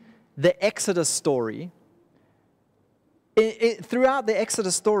read the Exodus story, throughout the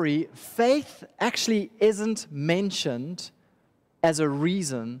Exodus story, faith actually isn't mentioned as a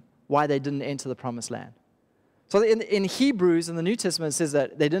reason why they didn't enter the promised land. So in Hebrews, in the New Testament, it says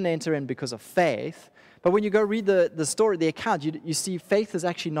that they didn't enter in because of faith. But when you go read the story, the account, you see faith is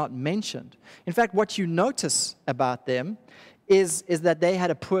actually not mentioned. In fact, what you notice about them is that they had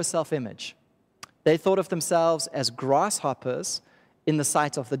a poor self-image. They thought of themselves as grasshoppers in the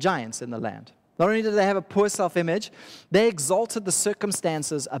sight of the giants in the land. Not only did they have a poor self-image, they exalted the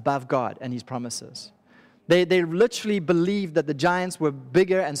circumstances above God and His promises. They literally believed that the giants were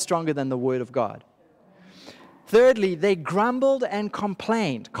bigger and stronger than the Word of God. Thirdly, they grumbled and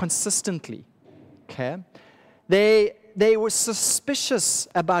complained consistently. Okay? They were suspicious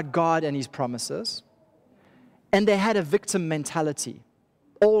about God and His promises, and they had a victim mentality.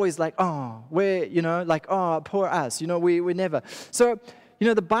 Always like, oh, poor us, we never. So,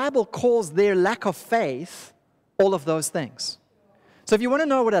 the Bible calls their lack of faith all of those things. So if you want to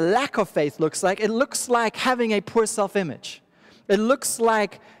know what a lack of faith looks like, it looks like having a poor self-image. It looks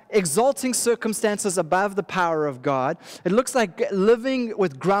like exalting circumstances above the power of God. It looks like living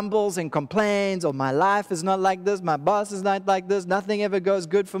with grumbles and complaints, or my life is not like this, my boss is not like this, nothing ever goes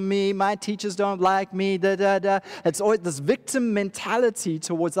good for me, my teachers don't like me, It's always this victim mentality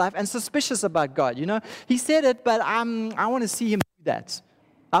towards life and suspicious about God. He said it, but I want to see Him do that.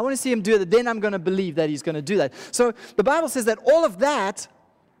 I want to see Him do it, then I'm going to believe that He's going to do that. So the Bible says that all of that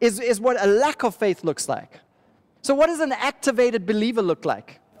is what a lack of faith looks like. So what does an activated believer look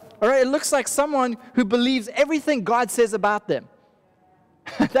like? All right, it looks like someone who believes everything God says about them.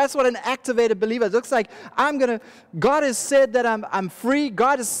 That's what an activated believer looks like. God has said that I'm free.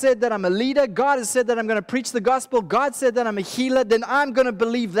 God has said that I'm a leader. God has said that I'm going to preach the gospel. God said that I'm a healer. Then I'm going to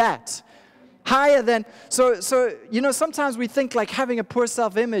believe that. Higher than, so sometimes we think like having a poor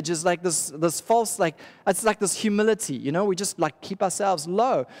self-image is like this false, it's like this humility, we just like keep ourselves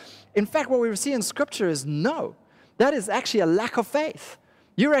low. In fact, what we see in Scripture is no, that is actually a lack of faith.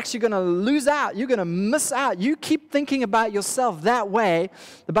 You're actually going to lose out. You're going to miss out. You keep thinking about yourself that way.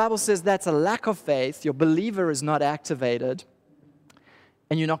 The Bible says that's a lack of faith. Your believer is not activated,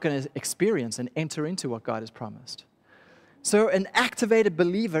 and you're not going to experience and enter into what God has promised. So an activated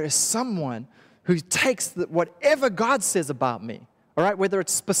believer is someone who takes whatever God says about me, all right, whether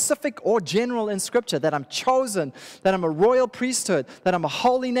it's specific or general in Scripture, that I'm chosen, that I'm a royal priesthood, that I'm a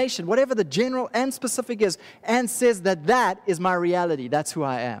holy nation, whatever the general and specific is, and says that is my reality, that's who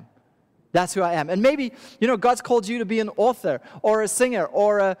I am. That's who I am. And maybe, God's called you to be an author or a singer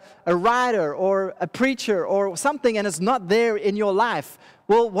or a writer or a preacher or something, and it's not there in your life.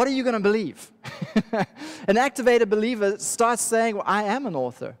 Well, what are you going to believe? An activated believer starts saying, well, I am an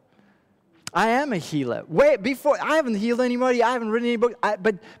author. I am a healer. Before, I haven't healed anybody. I haven't written any book.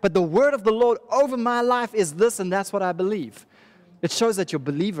 But the word of the Lord over my life is this, and that's what I believe. It shows that your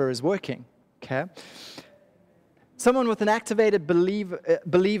believer is working. Okay? Someone with an activated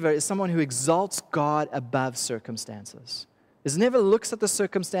believer is someone who exalts God above circumstances. Is never looks at the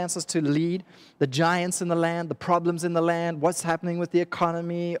circumstances to lead, the giants in the land, the problems in the land, what's happening with the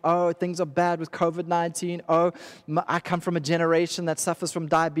economy. Oh, things are bad with COVID-19. Oh, I come from a generation that suffers from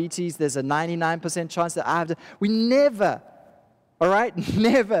diabetes. There's a 99% chance that I have to. We never, all right,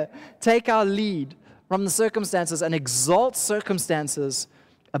 never take our lead from the circumstances and exalt circumstances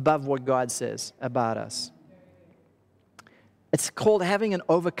above what God says about us. It's called having an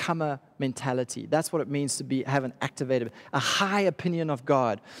overcomer mentality. That's what it means to have an activated, a high opinion of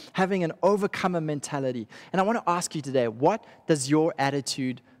God, having an overcomer mentality. And I want to ask you today, what does your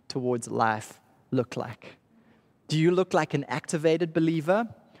attitude towards life look like? Do you look like an activated believer,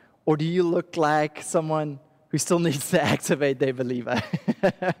 or do you look like someone who still needs to activate their believer?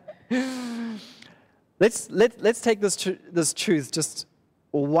 Let's take this truth just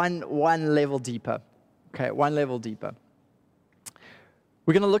one level deeper. Okay, one level deeper.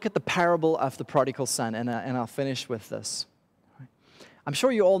 We're going to look at the parable of the prodigal son, and I'll finish with this. I'm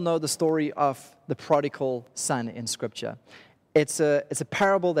sure you all know the story of the prodigal son in Scripture. It's a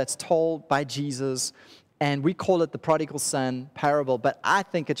parable that's told by Jesus, and we call it the prodigal son parable, but I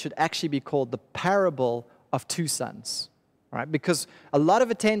think it should actually be called the parable of two sons, right? Because a lot of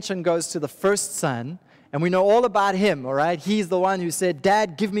attention goes to the first son, and we know all about him, all right? He's the one who said,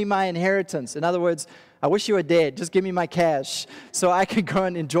 Dad, give me my inheritance. In other words, I wish you were dead. Just give me my cash so I can go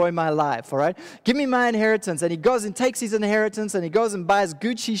and enjoy my life, all right? Give me my inheritance. And he goes and takes his inheritance, and he goes and buys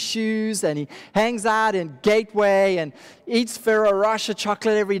Gucci shoes, and he hangs out in Gateway and eats Ferrero Rocher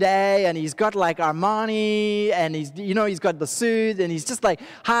chocolate every day, and he's got like Armani, and he's got the suit, and he's just like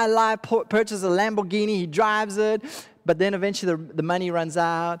high life, purchases a Lamborghini, he drives it. But then eventually the money runs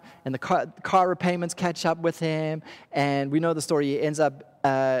out, and the car repayments catch up with him, and we know the story. He ends up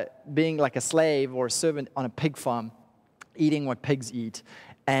being like a slave or a servant on a pig farm, eating what pigs eat.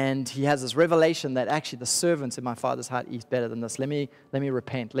 And he has this revelation that actually the servants in my father's house eat better than this. Let me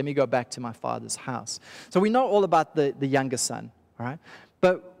repent. Let me go back to my father's house. So we know all about the younger son, all right?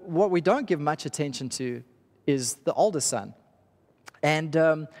 But what we don't give much attention to is the older son. And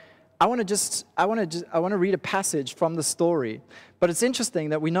I want to read a passage from the story. But it's interesting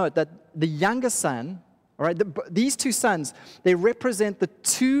that we note that the younger son, all right, these two sons, they represent the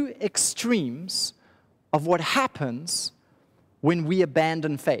two extremes of what happens when we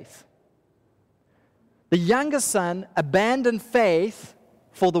abandon faith. The younger son abandoned faith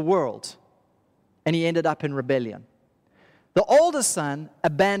for the world, and he ended up in rebellion. The older son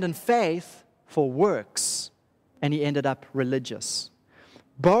abandoned faith for works, and he ended up religious.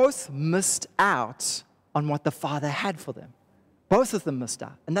 Both missed out on what the Father had for them. Both of them missed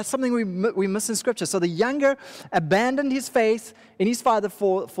out. And that's something we miss in Scripture. So the younger abandoned his faith in his father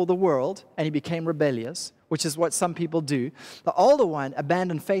for the world, and he became rebellious, which is what some people do. The older one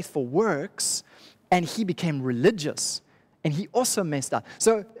abandoned faith for works, and he became religious. And he also missed out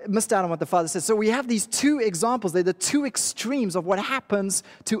on what the Father said. So we have these two examples. They're the two extremes of what happens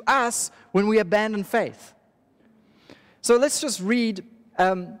to us when we abandon faith. So let's just read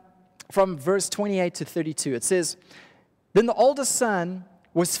from verse 28 to 32. It says, Then the older son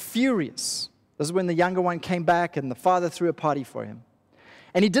was furious. This is when the younger one came back and the father threw a party for him.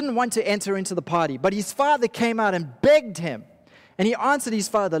 And he didn't want to enter into the party, but his father came out and begged him. And he answered his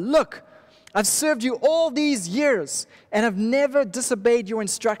father, Look, I've served you all these years and have never disobeyed your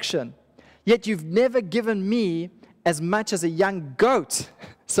instruction. Yet you've never given me as much as a young goat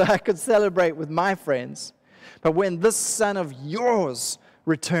so I could celebrate with my friends. But when this son of yours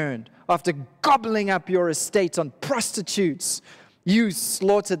returned, after gobbling up your estate on prostitutes, you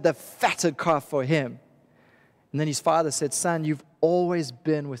slaughtered the fatted calf for him. And then his father said, Son, you've always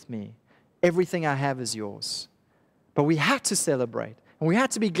been with me. Everything I have is yours. But we had to celebrate, and we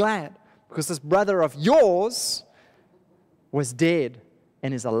had to be glad, because this brother of yours was dead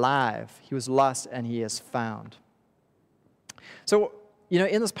and is alive. He was lost and he is found. So,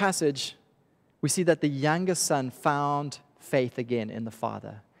 in this passage, we see that the younger son found faith again in the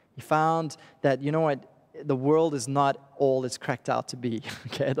Father. He found that, the world is not all it's cracked out to be.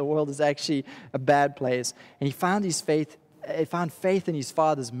 Okay, the world is actually a bad place. And he found his faith he found faith in his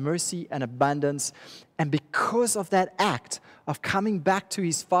father's mercy and abundance. And because of that act of coming back to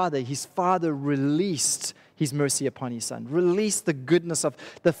his father released his mercy upon his son, released the goodness of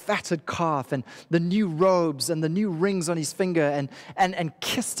the fatted calf and the new robes and the new rings on his finger and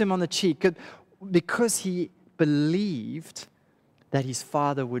kissed him on the cheek because he believed that his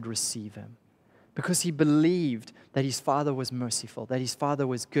father would receive him, because he believed that his father was merciful, that his father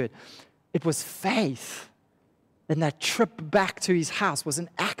was good. It was faith. And that trip back to his house was an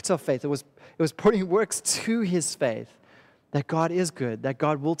act of faith. It was putting works to his faith that God is good, that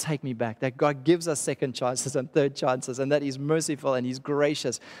God will take me back, that God gives us second chances and third chances, and that he's merciful and he's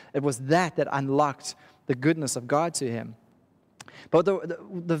gracious. It was that unlocked the goodness of God to him. But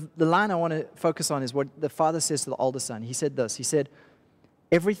the line I want to focus on is what the father says to the older son. He said this. He said,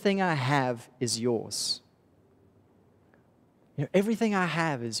 everything I have is yours. Everything I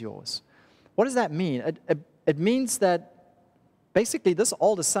have is yours. What does that mean? It means that basically this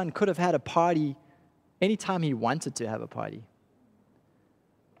older son could have had a party anytime he wanted to have a party.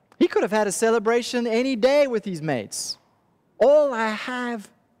 He could have had a celebration any day with his mates. All I have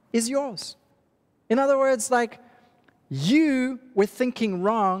is yours. In other words, like, you were thinking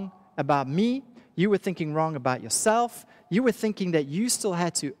wrong about me. You were thinking wrong about yourself. You were thinking that you still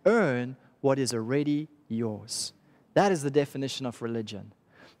had to earn what is already yours. That is the definition of religion.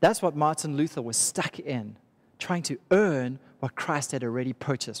 That's what Martin Luther was stuck in, trying to earn what Christ had already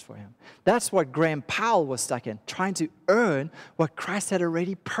purchased for him. That's what Graham Powell was stuck in, trying to earn what Christ had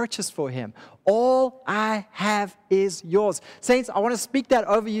already purchased for him. All I have is yours. Saints, I want to speak that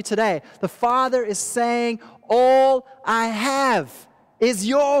over you today. The Father is saying, all I have is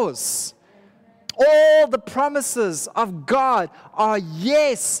yours. All the promises of God are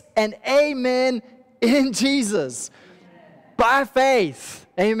yes and amen in Jesus. By faith.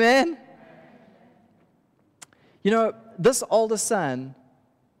 Amen. You know, this older son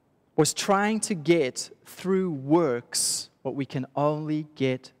was trying to get through works what we can only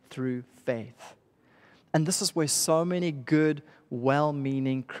get through faith. And this is where so many good,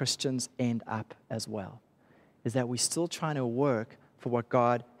 well-meaning Christians end up as well, is that we're still trying to work for what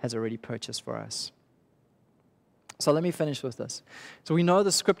God has already purchased for us. So let me finish with this. So we know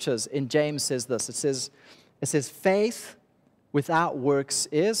the scriptures in James says this. It says faith without works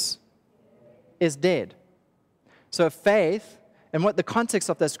is dead. So faith, and what the context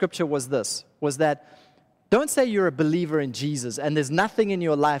of that scripture was this, was that don't say you're a believer in Jesus and there's nothing in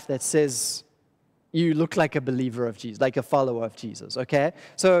your life that says you look like a believer of Jesus, like a follower of Jesus, okay?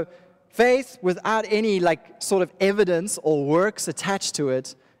 So faith without any like sort of evidence or works attached to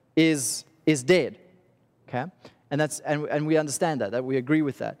it is dead, okay? And we understand that we agree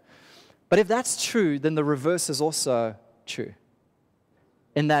with that. But if that's true, then the reverse is also true,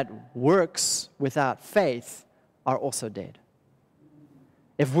 in that works without faith are also dead.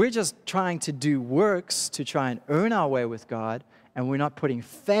 If we're just trying to do works to try and earn our way with God, and we're not putting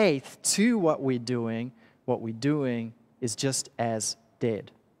faith to what we're doing is just as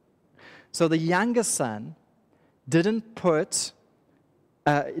dead. So the younger son didn't put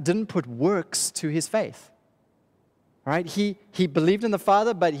works to his faith. Right? He believed in the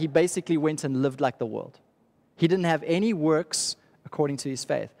Father, but he basically went and lived like the world. He didn't have any works according to his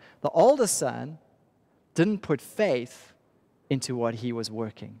faith. The older son didn't put faith into what he was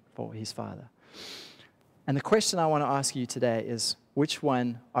working for his father. And the question I want to ask you today is, which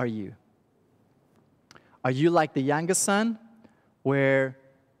one are you? Are you like the younger son, where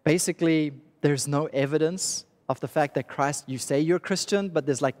basically there's no evidence of the fact that Christ, you say you're a Christian, but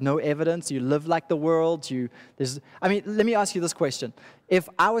there's like no evidence, you live like the world, let me ask you this question. If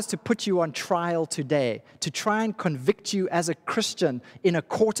I was to put you on trial today to try and convict you as a Christian in a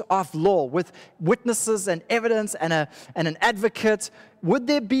court of law with witnesses and evidence and an advocate, would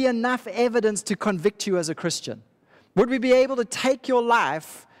there be enough evidence to convict you as a Christian? Would we be able to take your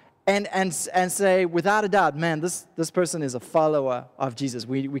life and say, without a doubt, man, this person is a follower of Jesus.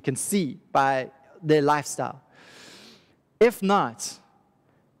 We can see by their lifestyle. If not,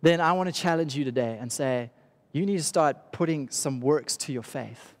 then I want to challenge you today and say, you need to start putting some works to your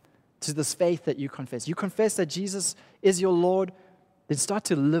faith, to this faith that you confess. You confess that Jesus is your Lord, then start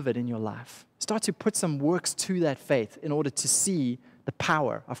to live it in your life. Start to put some works to that faith in order to see the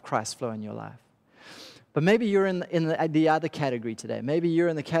power of Christ flow in your life. But maybe you're in the other category today. Maybe you're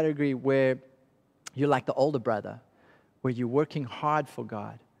in the category where you're like the older brother, where you're working hard for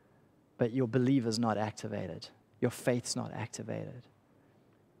God, but your belief is not activated. Your faith's not activated.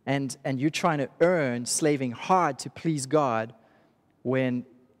 And you're trying to earn, slaving hard to please God when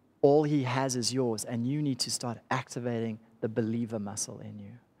all He has is yours, and you need to start activating the believer muscle in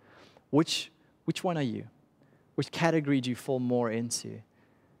you. Which one are you? Which category do you fall more into?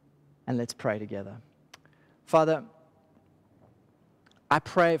 And let's pray together. Father, I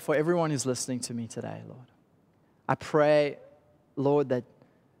pray for everyone who's listening to me today, Lord. I pray, Lord, that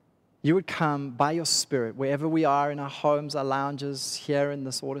you would come by your Spirit wherever we are in our homes, our lounges, here in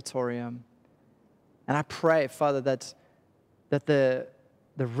this auditorium. And I pray, Father, that the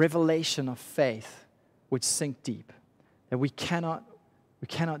revelation of faith would sink deep, that we cannot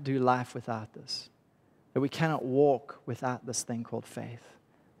do life without this, that we cannot walk without this thing called faith,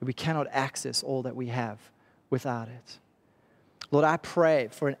 that we cannot access all that we have without it. Lord, I pray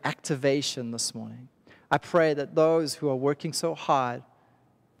for an activation this morning. I pray that those who are working so hard,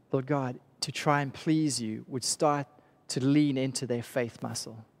 Lord God, to try and please you would start to lean into their faith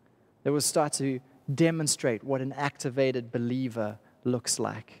muscle. They would start to demonstrate what an activated believer looks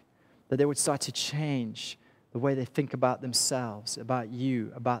like. That they would start to change the way they think about themselves, about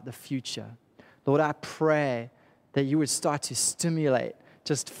you, about the future. Lord, I pray that you would start to stimulate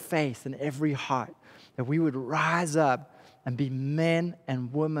just faith in every heart, that we would rise up and be men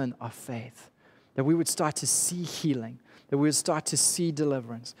and women of faith, that we would start to see healing, that we would start to see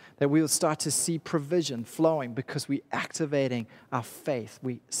deliverance, that we would start to see provision flowing because we're activating our faith.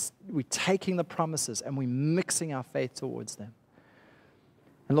 We're taking the promises and we're mixing our faith towards them.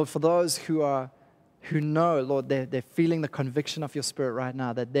 And Lord, for those who know, Lord, they're feeling the conviction of your Spirit right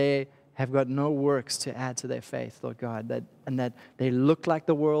now, that they have got no works to add to their faith, Lord God, and that they look like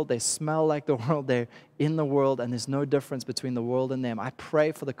the world, they smell like the world, they're in the world, and there's no difference between the world and them. I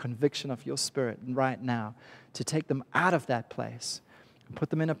pray for the conviction of your Spirit right now to take them out of that place and put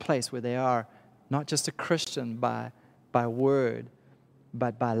them in a place where they are not just a Christian by word,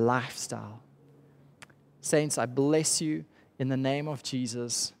 but by lifestyle. Saints, I bless you in the name of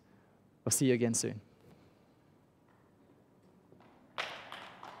Jesus. I'll see you again soon.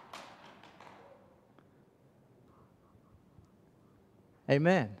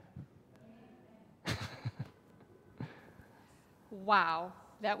 Amen. Wow,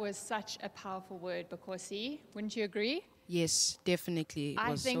 that was such a powerful word, Bukosi. Wouldn't you agree? Yes, definitely. It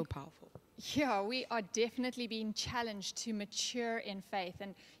was so powerful. Yeah, we are definitely being challenged to mature in faith.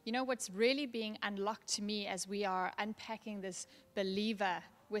 And you know what's really being unlocked to me as we are unpacking this believer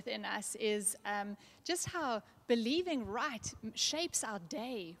within us is just how believing right shapes our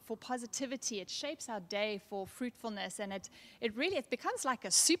day for positivity. It shapes our day for fruitfulness, and it becomes like a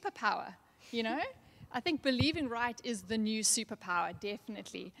superpower, you know? I think believing right is the new superpower,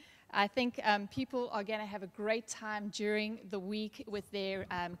 definitely. I think people are going to have a great time during the week with their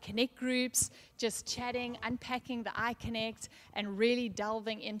Connect groups, just chatting, unpacking the iConnect, and really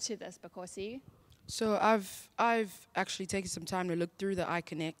delving into this, Bukosi. So I've actually taken some time to look through the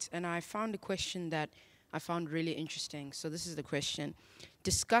iConnect, and I found a question that I found really interesting. So this is the question.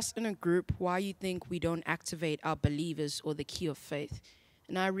 Discuss in a group why you think we don't activate our believers or the key of faith.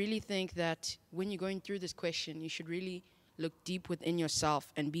 And I really think that when you're going through this question, you should really look deep within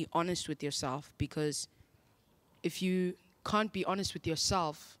yourself and be honest with yourself, because if you can't be honest with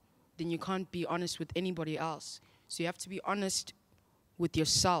yourself, then you can't be honest with anybody else. So you have to be honest with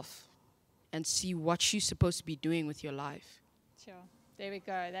yourself and see what you're supposed to be doing with your life. Sure. There we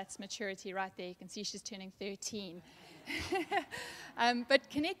go. That's maturity right there. You can see she's turning 13. But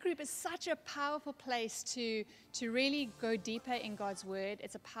Connect Group is such a powerful place to really go deeper in God's Word.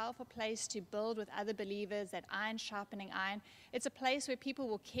 It's a powerful place to build with other believers, that iron sharpening iron. It's a place where people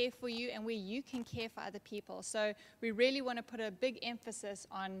will care for you and where you can care for other people. So we really want to put a big emphasis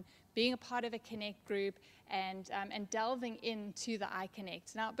on being a part of a Connect Group and delving into the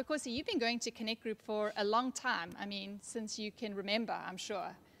iConnect. Now, because you've been going to Connect Group for a long time, I mean, since you can remember, I'm sure.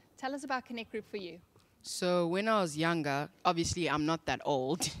 Tell us about Connect Group for you. So when I was younger, obviously I'm not that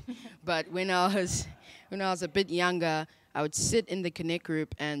old, but when I was a bit younger, I would sit in the Connect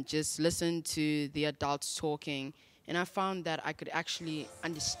Group and just listen to the adults talking, and I found that I could actually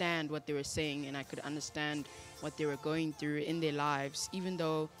understand what they were saying, and I could understand what they were going through in their lives, even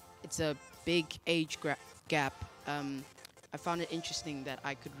though it's a big age gap. I found it interesting that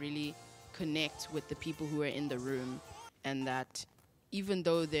I could really connect with the people who were in the room, and that even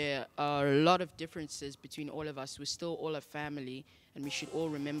though there are a lot of differences between all of us, we're still all a family, and we should all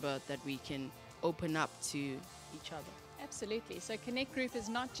remember that we can open up to each other. Absolutely. So Connect Group is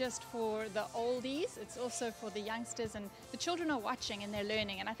not just for the oldies, it's also for the youngsters, and the children are watching and they're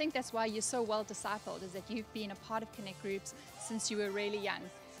learning. And I think that's why you're so well discipled, is that you've been a part of Connect Groups since you were really young.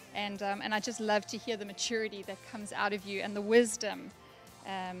 And I just love to hear the maturity that comes out of you and the wisdom.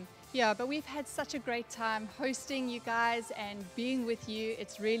 Yeah, but we've had such a great time hosting you guys and being with you.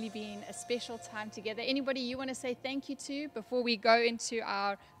 It's really been a special time together. Anybody you want to say thank you to before we go into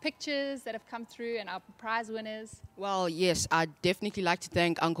our pictures that have come through and our prize winners? Well, yes, I'd definitely like to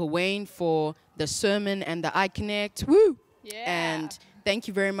thank Uncle Wayne for the sermon and the iConnect. Woo! Yeah. And thank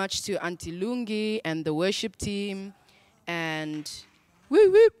you very much to Auntie Lungi and the worship team. And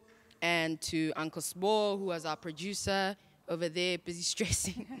woo woo! And to Uncle Sbo, who was our producer over there, busy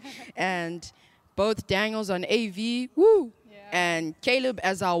stressing. And both Daniels on AV, woo! Yeah. And Caleb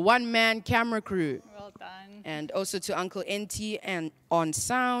as our one-man camera crew. Well done. And also to Uncle NT and on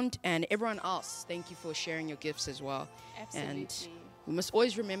sound, and everyone else. Thank you for sharing your gifts as well. Absolutely. And we must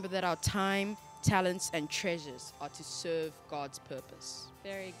always remember that our time, talents, and treasures are to serve God's purpose.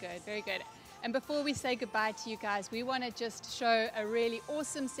 Very good, very good. And before we say goodbye to you guys, we want to just show a really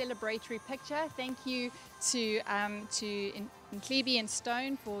awesome celebratory picture. Thank you to Nklebi and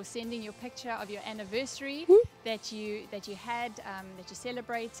Stone for sending your picture of your anniversary that you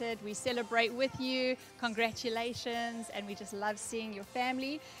celebrated. We celebrate with you. Congratulations, and we just love seeing your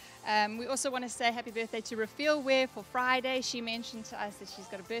family. We also want to say happy birthday to Rafael Ware for Friday. She mentioned to us that she's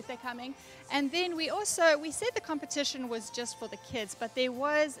got a birthday coming. And then we said the competition was just for the kids, but there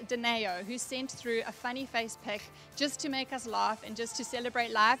was Daneo who sent through a funny face pic just to make us laugh and just to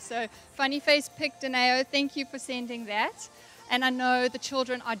celebrate life. So funny face pic, Daneo, thank you for sending that. And I know the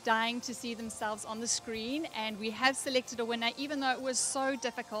children are dying to see themselves on the screen, and we have selected a winner, even though it was so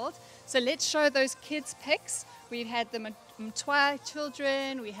difficult. So let's show those kids' pics. We've had the Mtwa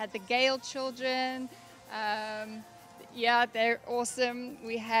children, we had the Gale children. Yeah, they're awesome.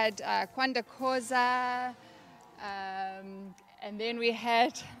 We had Kwanda Koza, and then we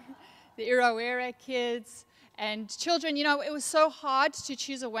had the Irawera kids. And children, you know, it was so hard to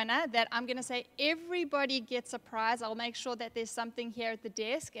choose a winner that I'm going to say everybody gets a prize. I'll make sure that there's something here at the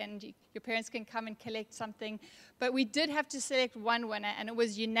desk and your parents can come and collect something. But we did have to select one winner, and it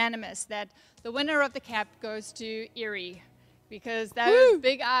was unanimous that the winner of the cap goes to Erie, because those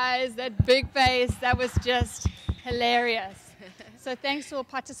big eyes, that big face, that was just hilarious. So thanks for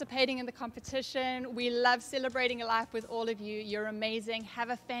participating in the competition. We love celebrating life with all of you. You're amazing. Have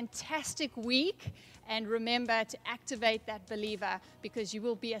a fantastic week. And remember to activate that believer, because you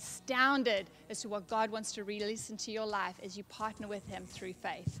will be astounded as to what God wants to release into your life as you partner with Him through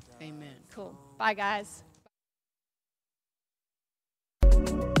faith. Amen. Cool. Bye, guys.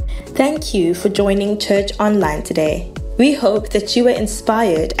 Thank you for joining Church Online today. We hope that you were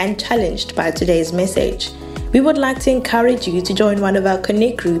inspired and challenged by today's message. We would like to encourage you to join one of our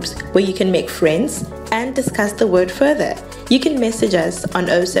Connect groups where you can make friends and discuss the word further. You can message us on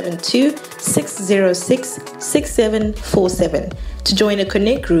 072 606 6747 to join a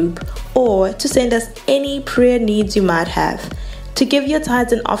Connect group, or to send us any prayer needs you might have. To give your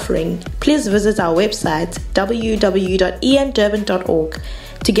tithes and offering, please visit our website www.endurban.org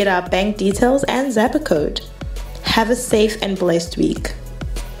to get our bank details and Zapper code. Have a safe and blessed week.